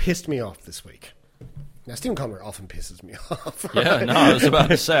pissed me off this week. Now, Stephen Conroy often pisses me off. Right? Yeah, no, I was about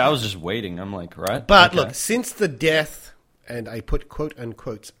to say, I was just waiting. I'm like, right? But okay. look, since the death, and I put quote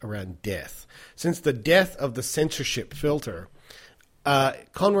unquotes around death, since the death of the censorship filter,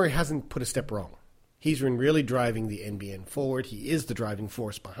 Conroy hasn't put a step wrong. He's been really driving the NBN forward. He is the driving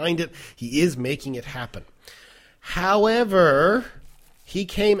force behind it. He is making it happen. However, he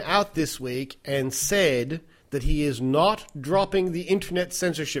came out this week and said that he is not dropping the internet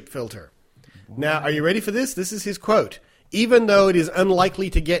censorship filter. Now, are you ready for this? This is his quote. Even though it is unlikely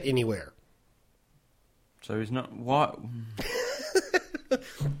to get anywhere. So he's not... What?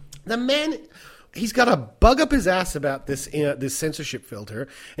 The man, he's got a bug up his ass about this censorship filter.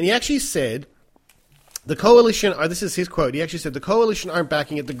 And he actually said... The coalition, this is his quote, he actually said, the coalition aren't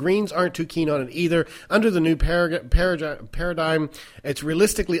backing it, the Greens aren't too keen on it either. Under the new paradigm, it's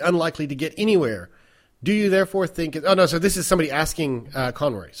realistically unlikely to get anywhere. Do you therefore think... so this is somebody asking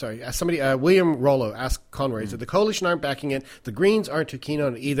Conroy. Sorry, William Rollo asked Conroy, said, the coalition aren't backing it, the Greens aren't too keen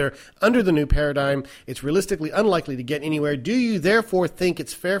on it either. Under the new paradigm, it's realistically unlikely to get anywhere. Do you therefore think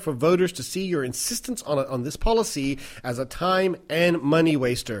it's fair for voters to see your insistence on this policy as a time and money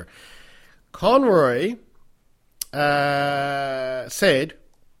waster? Conroy said,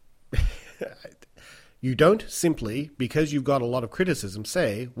 you don't simply, because you've got a lot of criticism,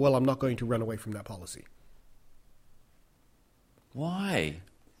 say, well, I'm not going to run away from that policy. Why?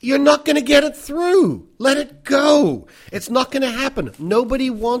 You're not going to get it through. Let it go. It's not going to happen. Nobody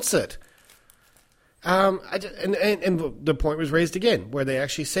wants it. And the point was raised again, where they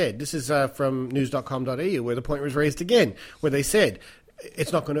actually said, this is from news.com.au, where the point was raised again, where they said,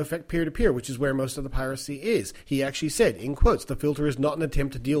 it's not going to affect peer-to-peer, which is where most of the piracy is. He actually said, in quotes, the filter is not an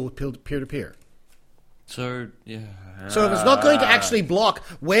attempt to deal with peer-to-peer. So, yeah. So if it's not going to actually block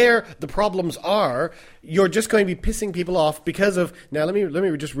where the problems are, you're just going to be pissing people off because of... Now, let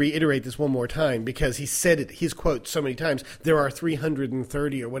me just reiterate this one more time, because he said it, his quote, so many times. There are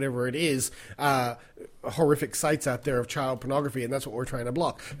 330 or whatever it is, horrific sites out there of child pornography, and that's what we're trying to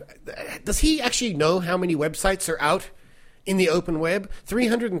block. Does he actually know how many websites are out in the open web?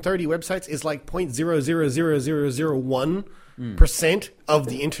 330 websites is like 0.00001% of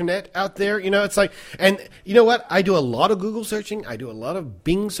the internet out there. You know, it's like, and you know what? I do a lot of Google searching. I do a lot of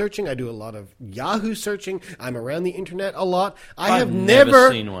Bing searching. I do a lot of Yahoo searching. I'm around the internet a lot. I've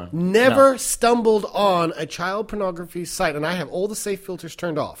never seen one. Never stumbled on a child pornography site, and I have all the safe filters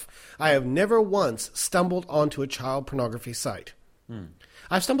turned off. I have never once stumbled onto a child pornography site.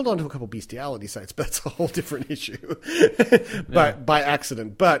 I've stumbled onto a couple bestiality sites, but that's a whole different issue. by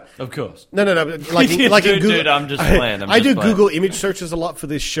accident. But of course. No. Like in Google, dude, I'm just playing. I do Google image searches a lot for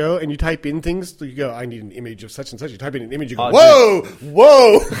this show, and you type in things. You go, I need an image of such and such. You type in an image, you go, whoa.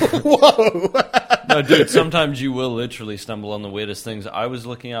 No, dude, sometimes you will literally stumble on the weirdest things. I was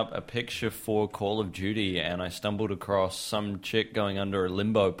looking up a picture for Call of Duty, and I stumbled across some chick going under a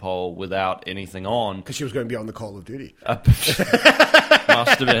limbo pole without anything on. Because she was going to be on the Call of Duty.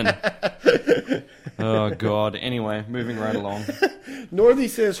 Must have been. Oh, God. Anyway, moving right along. Northy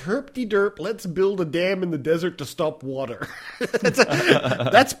says, herp-de-derp, let's build a dam in the desert to stop water.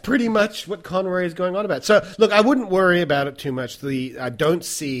 That's pretty much what Conroy is going on about. So, look, I wouldn't worry about it too much. I don't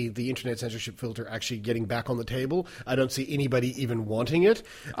see the internet censorship filter actually getting back on the table. I don't see anybody even wanting it.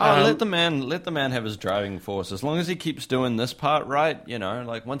 Let the man have his driving force. As long as he keeps doing this part right, you know,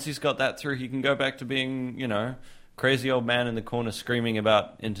 like once he's got that through, he can go back to being, you know, crazy old man in the corner screaming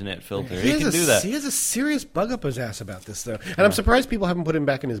about internet filter. He can do that. He has a serious bug up his ass about this, though. And I'm surprised people haven't put him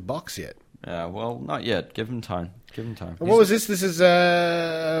back in his box yet. Well, not yet. Give him time. Give him time. What was this? This is,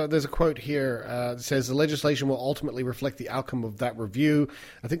 there's a quote here that says, the legislation will ultimately reflect the outcome of that review.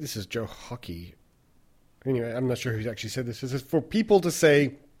 I think this is Joe Hockey. Anyway, I'm not sure who actually said this. It says, for people to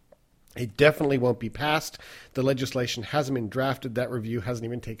say it definitely won't be passed, the legislation hasn't been drafted, that review hasn't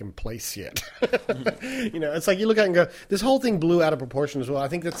even taken place yet. It's like you look at it and go, this whole thing blew out of proportion as well. I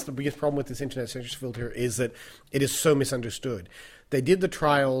think that's the biggest problem with this internet censorship filter is that it is so misunderstood. They did the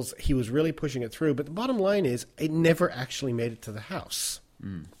trials, he was really pushing it through, but the bottom line is it never actually made it to the House.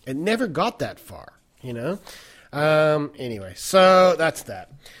 It never got that far, Anyway, so that's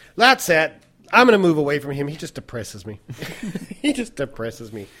that. That's it. I'm going to move away from him. He just depresses me.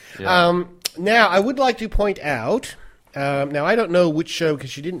 Yeah. Now, I would like to point out, now I don't know which show,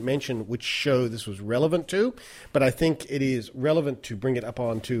 because she didn't mention which show this was relevant to, but I think it is relevant to bring it up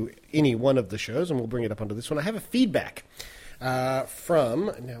onto any one of the shows, and we'll bring it up onto this one. I have a feedback from,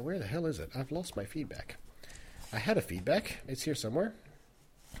 now where the hell is it? I've lost my feedback. I had a feedback. It's here somewhere.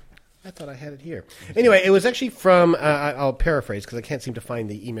 I thought I had it here. Anyway, it was actually from, I'll paraphrase because I can't seem to find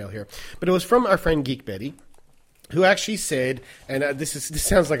the email here, but it was from our friend Geek Betty, who actually said, and this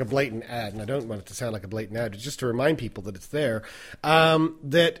sounds like a blatant ad, and I don't want it to sound like a blatant ad, just to remind people that it's there,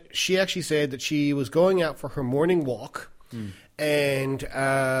 that she actually said that she was going out for her morning walk, and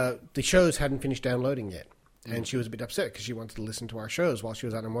the shows hadn't finished downloading yet. And she was a bit upset because she wanted to listen to our shows while she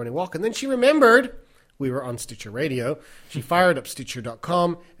was on her morning walk. And then she remembered we were on Stitcher Radio. She fired up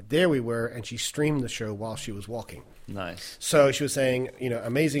Stitcher.com. There we were, and she streamed the show while she was walking. Nice. So she was saying,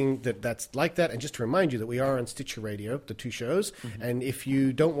 amazing that that's like that. And just to remind you that we are on Stitcher Radio, the two shows. Mm-hmm. And if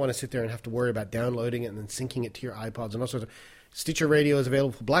you don't want to sit there and have to worry about downloading it and then syncing it to your iPods and all sorts of, Stitcher Radio is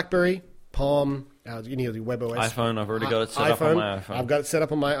available for BlackBerry, Palm, the WebOS. iPhone, I've already got it set up on my iPhone. I've got it set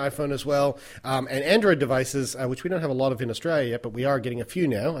up on my iPhone as well. And Android devices, which we don't have a lot of in Australia yet, but we are getting a few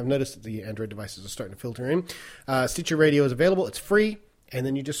now. I've noticed that the Android devices are starting to filter in. Stitcher Radio is available. It's free. And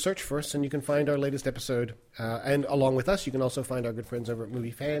then you just search for us, and you can find our latest episode. And along with us, you can also find our good friends over at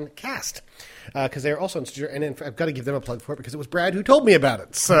Movie Fan Cast, because they're also on Stitcher. And I've got to give them a plug for it because it was Brad who told me about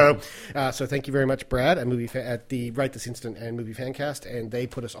it. So, so thank you very much, Brad, at the Right This Instant and Movie Fan Cast, and they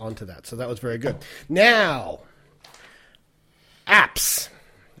put us onto that. So that was very good. Now, apps.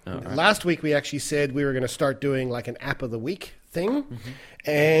 Right. Last week we actually said we were going to start doing like an app of the week thing,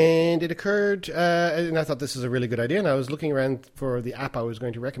 and it occurred, and I thought this is a really good idea, and I was looking around for the app I was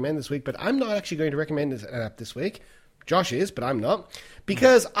going to recommend this week, but I'm not actually going to recommend an app this week. Josh is, but I'm not,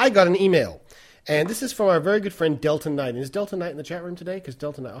 because I got an email, and this is from our very good friend Delta Knight. And is Delta Knight in the chat room today? Because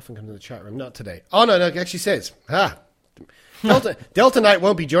Delta Knight often comes in the chat room. Not today. Oh, no, it actually says, Delta Knight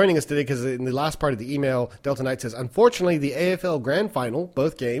won't be joining us today because in the last part of the email, Delta Knight says, unfortunately, the AFL Grand Final,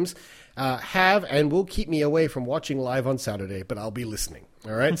 both games, have and will keep me away from watching live on Saturday, but I'll be listening.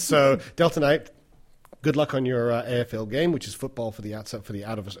 All right? So, Delta Knight, good luck on your AFL game, which is football for the out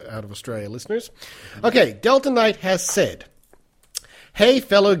of Australia listeners. Okay, Delta Knight has said, hey,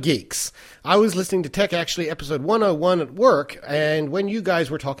 fellow geeks. I was listening to Tech Actually episode 101 at work, and when you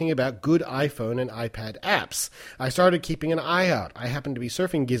guys were talking about good iPhone and iPad apps, I started keeping an eye out. I happened to be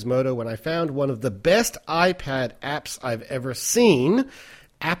surfing Gizmodo when I found one of the best iPad apps I've ever seen.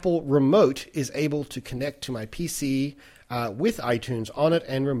 Apple Remote is able to connect to my PC with iTunes on it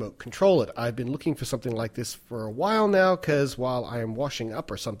and remote control it. I've been looking for something like this for a while now because while I am washing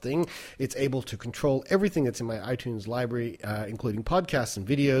up or something, it's able to control everything that's in my iTunes library, including podcasts and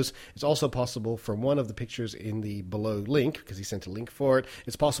videos. It's also possible from one of the pictures in the below link, because he sent a link for it,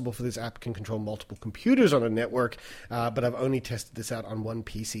 it's possible for this app can control multiple computers on a network, but I've only tested this out on one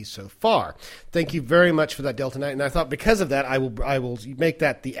PC so far. Thank you very much for that, Delta Knight. And I thought because of that, I will make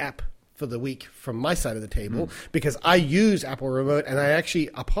that the app for the week from my side of the table, because I use Apple Remote, and I actually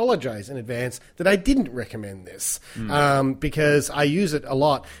apologize in advance that I didn't recommend this, because I use it a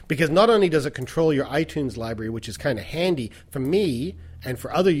lot, because not only does it control your iTunes library, which is kind of handy for me and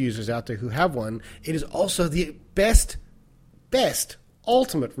for other users out there who have one, it is also the best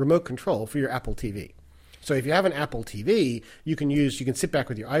ultimate remote control for your Apple TV. So if you have an Apple TV, you can sit back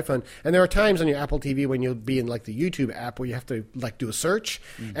with your iPhone, and there are times on your Apple TV when you'll be in like the YouTube app where you have to like do a search,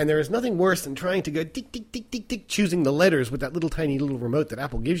 and there is nothing worse than trying to go tick tick tick tick tick, choosing the letters with that little tiny little remote that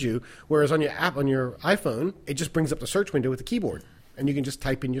Apple gives you. Whereas on your app on your iPhone, it just brings up the search window with the keyboard, and you can just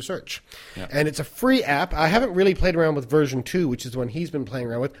type in your search. Yeah. And it's a free app. I haven't really played around with version 2, which is the one he's been playing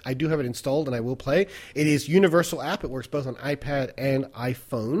around with. I do have it installed, and I will play. It is universal app. It works both on iPad and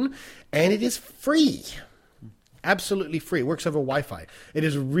iPhone, and it is free. Absolutely free. It works over Wi-Fi. It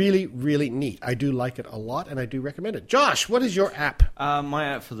is really, really neat. I do like it a lot, and I do recommend it. Josh, what is your app? My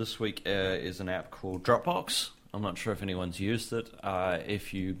app for this week is an app called Dropbox. I'm not sure if anyone's used it.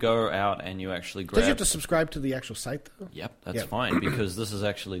 If you go out and you actually grab... Does you have to subscribe to the actual site, though? Yep, that's fine, because this is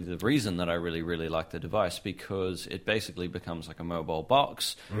actually the reason that I really, really like the device, because it basically becomes like a mobile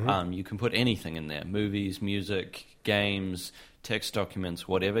box. Mm-hmm. You can put anything in there, movies, music, games, text documents,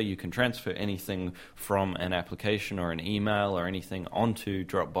 whatever. You can transfer anything from an application or an email or anything onto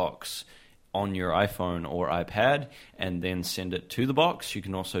Dropbox on your iPhone or iPad and then send it to the box. You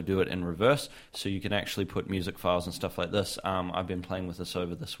can also do it in reverse, so you can actually put music files and stuff like this. I've been playing with this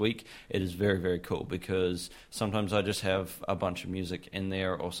over this week. It is very, very cool, because sometimes I just have a bunch of music in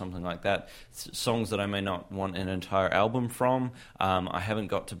there or something like that, songs that I may not want an entire album from. I haven't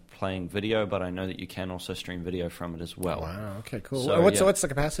got to playing video, but I know that you can also stream video from it as well. Wow, okay, cool. So, what's the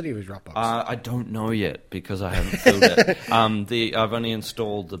capacity of your Dropbox? I don't know yet, because I haven't filled it. I've only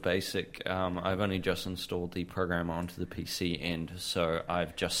installed the basic... I've only just installed the program onto the PC end, so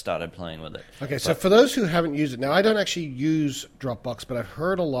I've just started playing with it. Okay, so for those who haven't used it, now I don't actually use Dropbox, but I've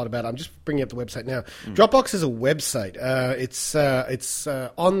heard a lot about it. I'm just bringing up the website now. Dropbox is a website. It's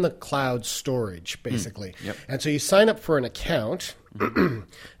on the cloud storage, basically. Yep. And so you sign up for an account,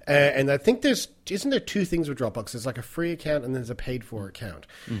 and I think isn't there two things with Dropbox? There's like a free account and there's a paid-for account.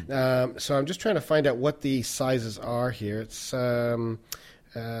 So I'm just trying to find out what the sizes are here. It's...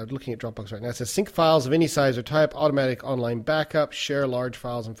 looking at Dropbox right now, it says sync files of any size or type, automatic online backup, share large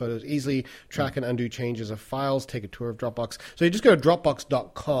files and photos easily, track and undo changes of files, take a tour of Dropbox. So you just go to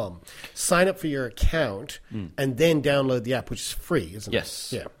Dropbox.com, sign up for your account, and then download the app, which is free, isn't it?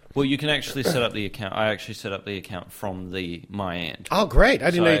 Yes. Yeah. Well, you can actually set up the account. I actually set up the account from my end. Oh, great.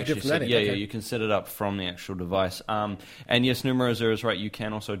 I didn't know you could do it actually from that end. Yeah, Okay. you can set it up from the actual device. And yes, Numerozer is right. You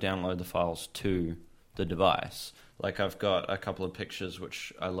can also download the files to the device. Like, I've got a couple of pictures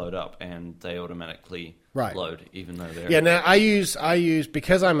which I load up and they automatically load, even though they're... Yeah, now I use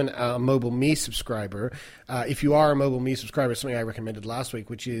because I'm a Mobile Me subscriber. If you are a Mobile Me subscriber, something I recommended last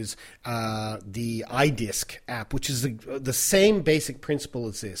week, which is the iDisk app, which is the same basic principle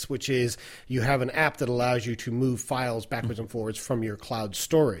as this, which is you have an app that allows you to move files backwards and forwards from your cloud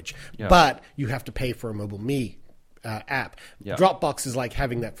storage, but you have to pay for a Mobile Me app. Yeah. Dropbox is like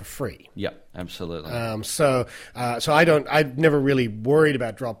having that for free. Yeah, absolutely. So I've never really worried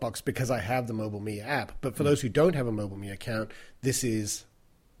about Dropbox because I have the Mobile Me app. But for those who don't have a Mobile Me account, this is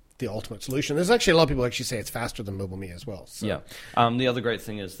the ultimate solution. There's actually a lot of people actually say it's faster than Mobile Me as well. So. Yeah. The other great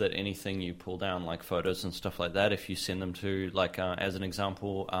thing is that anything you pull down, like photos and stuff like that, if you send them to, like, as an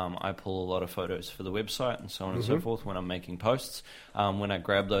example, I pull a lot of photos for the website and so on and so forth when I'm making posts. When I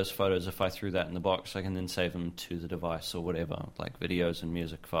grab those photos, if I threw that in the box, I can then save them to the device or whatever, like videos and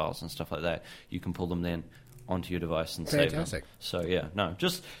music files and stuff like that. You can pull them then onto your device and save them. So yeah, no,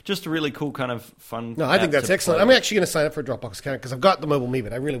 just a really cool kind of fun. No, I think that's excellent. I'm actually going to sign up for a Dropbox account because I've got the Mobile Me,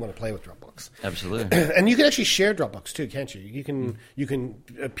 but I really want to play with Dropbox. Absolutely. And you can actually share Dropbox too, can't you? You can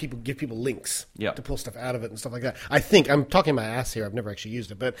give people links to pull stuff out of it and stuff like that. I think I'm talking my ass here. I've never actually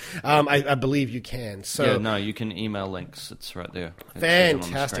used it, but I believe you can. So yeah, no, you can email links. It's right there.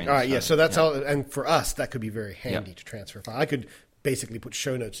 Fantastic. All right, yeah. So that's all. And for us, that could be very handy to transfer a file. I could basically put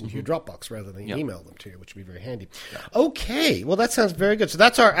show notes into your Dropbox rather than email them to you, which would be very handy. Okay, well, that sounds very good. So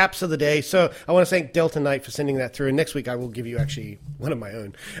that's our apps of the day. So I want to thank Delta Knight for sending that through. And next week I will give you actually one of my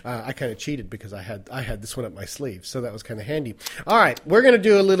own. I kind of cheated because I had this one up my sleeve, so that was kind of handy. All right, we're going to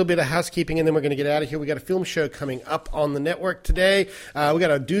do a little bit of housekeeping, and then we're going to get out of here. We got a film show coming up on the network today. We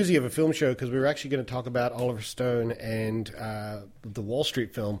got a doozy of a film show because we were actually going to talk about Oliver Stone and the Wall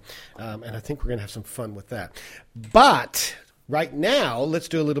Street film, and I think we're going to have some fun with that. But right now, let's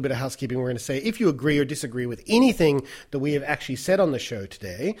do a little bit of housekeeping. We're going to say if you agree or disagree with anything that we have actually said on the show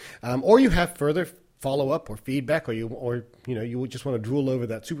today, or you have further follow-up or feedback, or you just want to drool over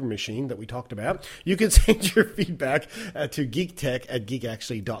that super machine that we talked about, you can send your feedback to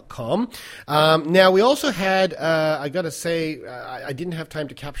geektech@geekactually.com. Now, we also had, I got to say, I didn't have time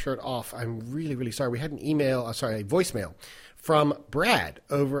to capture it off. I'm really, really sorry. We had a voicemail from Brad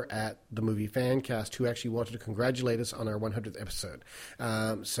over at the Movie Fancast, who actually wanted to congratulate us on our 100th episode.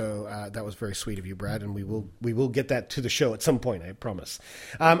 So that was very sweet of you, Brad, and we will get that to the show at some point, I promise.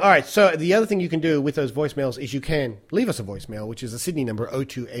 All right, so the other thing you can do with those voicemails is you can leave us a voicemail, which is a Sydney number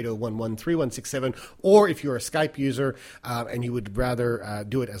 0280113167, or if you're a Skype user and you would rather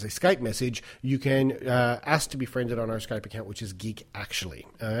do it as a Skype message, you can ask to be friended on our Skype account, which is Geek Actually.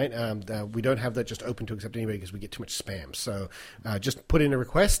 All right, we don't have that just open to accept anybody because we get too much spam. So just put in a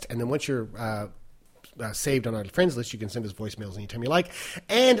request, and then once you're saved on our friends list. You can send us voicemails anytime you like.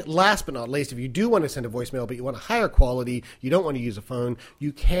 And last but not least, if you do want to send a voicemail but you want a higher quality, you don't want to use a phone,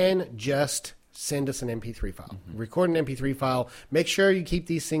 you can just send us an MP3 file. Record an MP3 file. Make sure you keep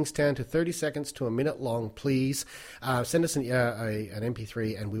these things down to 30 seconds to a minute long, please. Send us an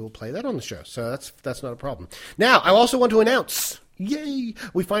MP3 and we will play that on the show. So that's not a problem. Now, I also want to announce, yay,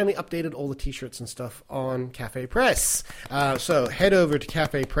 we finally updated all the t-shirts and stuff on Cafe Press. So head over to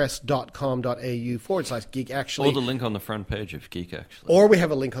cafepress.com.au/Geek Actually. Or the link on the front page of Geek Actually. Or we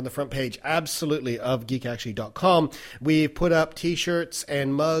have a link on the front page, absolutely, of geekactually.com. We've put up t-shirts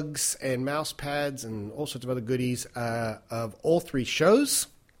and mugs and mouse pads and all sorts of other goodies of all 3 shows.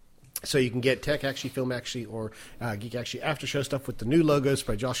 So you can get Tech Actually, Film Actually, or Geek Actually After Show stuff with the new logos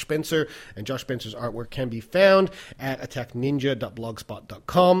by Josh Spencer. And Josh Spencer's artwork can be found at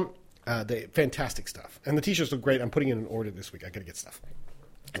attackninja.blogspot.com. They fantastic stuff. And the t-shirts look great. I'm putting in an order this week. I got to get stuff.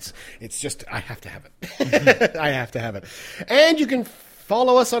 It's just, I have to have it. I have to have it. And you can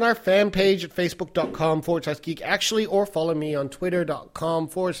follow us on our fan page at facebook.com/Geek Actually, or follow me on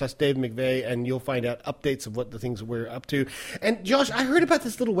twitter.com/Dave McVeigh, and you'll find out updates of what the things we're up to. And Josh, I heard about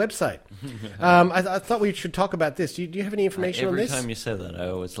this little website. I thought we should talk about this. Do you have any information on this? Every time you say that, I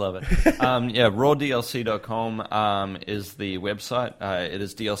always love it. rawdlc.com is the website. It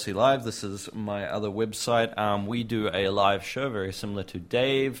is DLC Live. This is my other website. We do a live show very similar to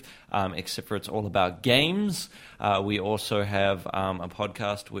Dave, except for it's all about games. We also have a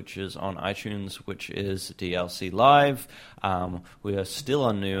podcast which is on iTunes, which is DLC Live. We are still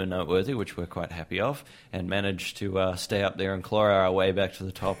on New and Noteworthy, which we're quite happy of, and managed to stay up there and claw our way back to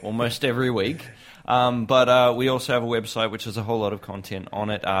the top almost every week. But we also have a website which has a whole lot of content on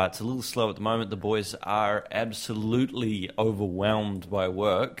it. It's a little slow at the moment. The boys are absolutely overwhelmed by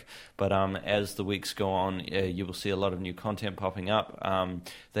work. But as the weeks go on, you will see a lot of new content popping up.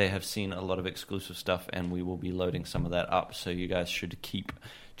 They have seen a lot of exclusive stuff, and we will be loading some of that up. So you guys should keep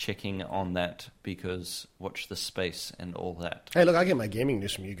checking on that, because watch the space and all that. Hey, look, I get my gaming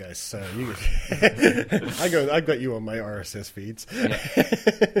news from you guys, so I've got you on my RSS feeds. Yeah.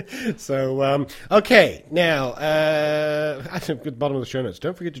 So, okay, now, at the bottom of the show notes,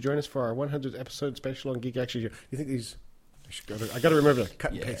 don't forget to join us for our 100th episode special on Geek Actually. You think these... I got to remember to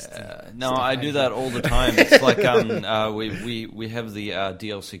cut and paste. No, I do that all the time. It's like we have the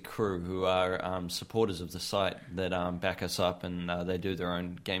DLC crew who are supporters of the site that back us up, and they do their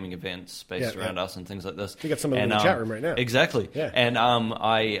own gaming events based around us and things like this. You got some in the chat room right now. Exactly. Yeah. And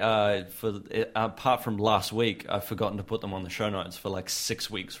apart from last week, I've forgotten to put them on the show notes for like 6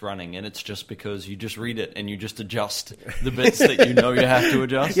 weeks running, and it's just because you just read it and you just adjust the bits that you know you have to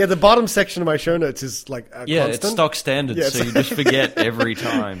adjust. Yeah, the bottom section of my show notes is like constant. It's stock standard. Yeah, so you just forget every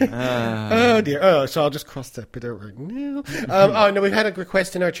time. Oh, dear. Oh, so I'll just cross that bit out right now. No, we've had a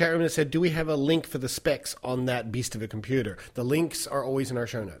request in our chat room that said, do we have a link for the specs on that beast of a computer? The links are always in our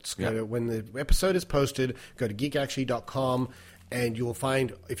show notes. When the episode is posted, go to geekactually.com, and you will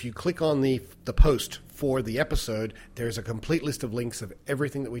find, if you click on the post for the episode, there's a complete list of links of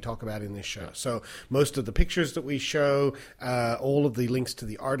everything that we talk about in this show. So most of the pictures that we show, all of the links to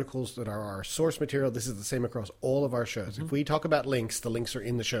the articles that are our source material, this is the same across all of our shows. If we talk about links, the links are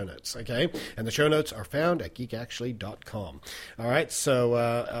in the show notes, okay? And the show notes are found at geekactually.com. All right,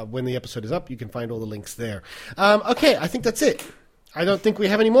 so when the episode is up, you can find all the links there. Okay, I think that's it. I don't think we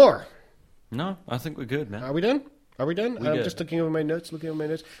have any more. No, I think we're good, man. Are we done? I'm just looking over my notes.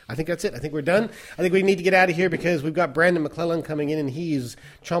 I think that's it. I think we're done. I think we need to get out of here because we've got Brandon McClellan coming in, and he's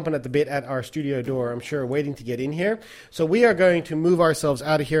chomping at the bit at our studio door, I'm sure, waiting to get in here. So we are going to move ourselves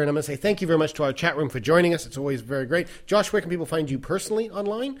out of here, and I'm going to say thank you very much to our chat room for joining us. It's always very great. Josh, where can people find you personally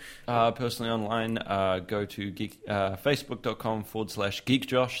online? Personally online, go to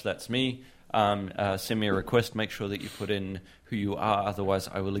facebook.com/geekjosh. That's me. Send me a request. Make sure that you put in who you are, otherwise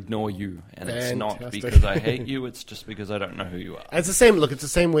I will ignore you. And It's not because I hate you, it's just because I don't know who you are. It's the same. Look, it's the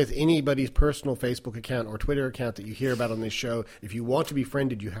same with anybody's personal Facebook account or Twitter account that you hear about on this show. If you want to be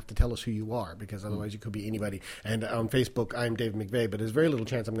friended, you have to tell us who you are, because otherwise you could be anybody. And on Facebook, I'm Dave McVeigh, but there's very little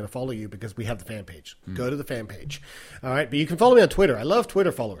chance I'm going to follow you because we have the fan page. Go to the fan page. All right, but you can follow me on Twitter. I love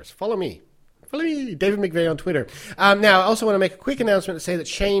Twitter followers. Follow me. David McVeigh on Twitter. Now, I also want to make a quick announcement to say that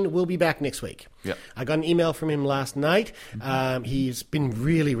Shane will be back next week. Yep. I got an email from him last night. He's been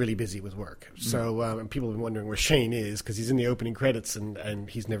really, really busy with work. So and people have been wondering where Shane is because he's in the opening credits and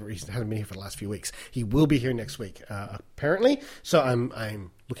he hasn't been here for the last few weeks. He will be here next week, apparently. So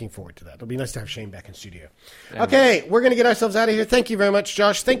I'm looking forward to that. It'll be nice to have Shane back in studio. Yeah, okay, we're going to get ourselves out of here. Thank you very much,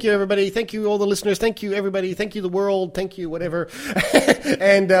 Josh. Thank you, everybody. Thank you, all the listeners. Thank you, everybody. Thank you, the world. Thank you, whatever.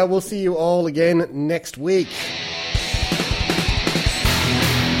 And we'll see you all again next week.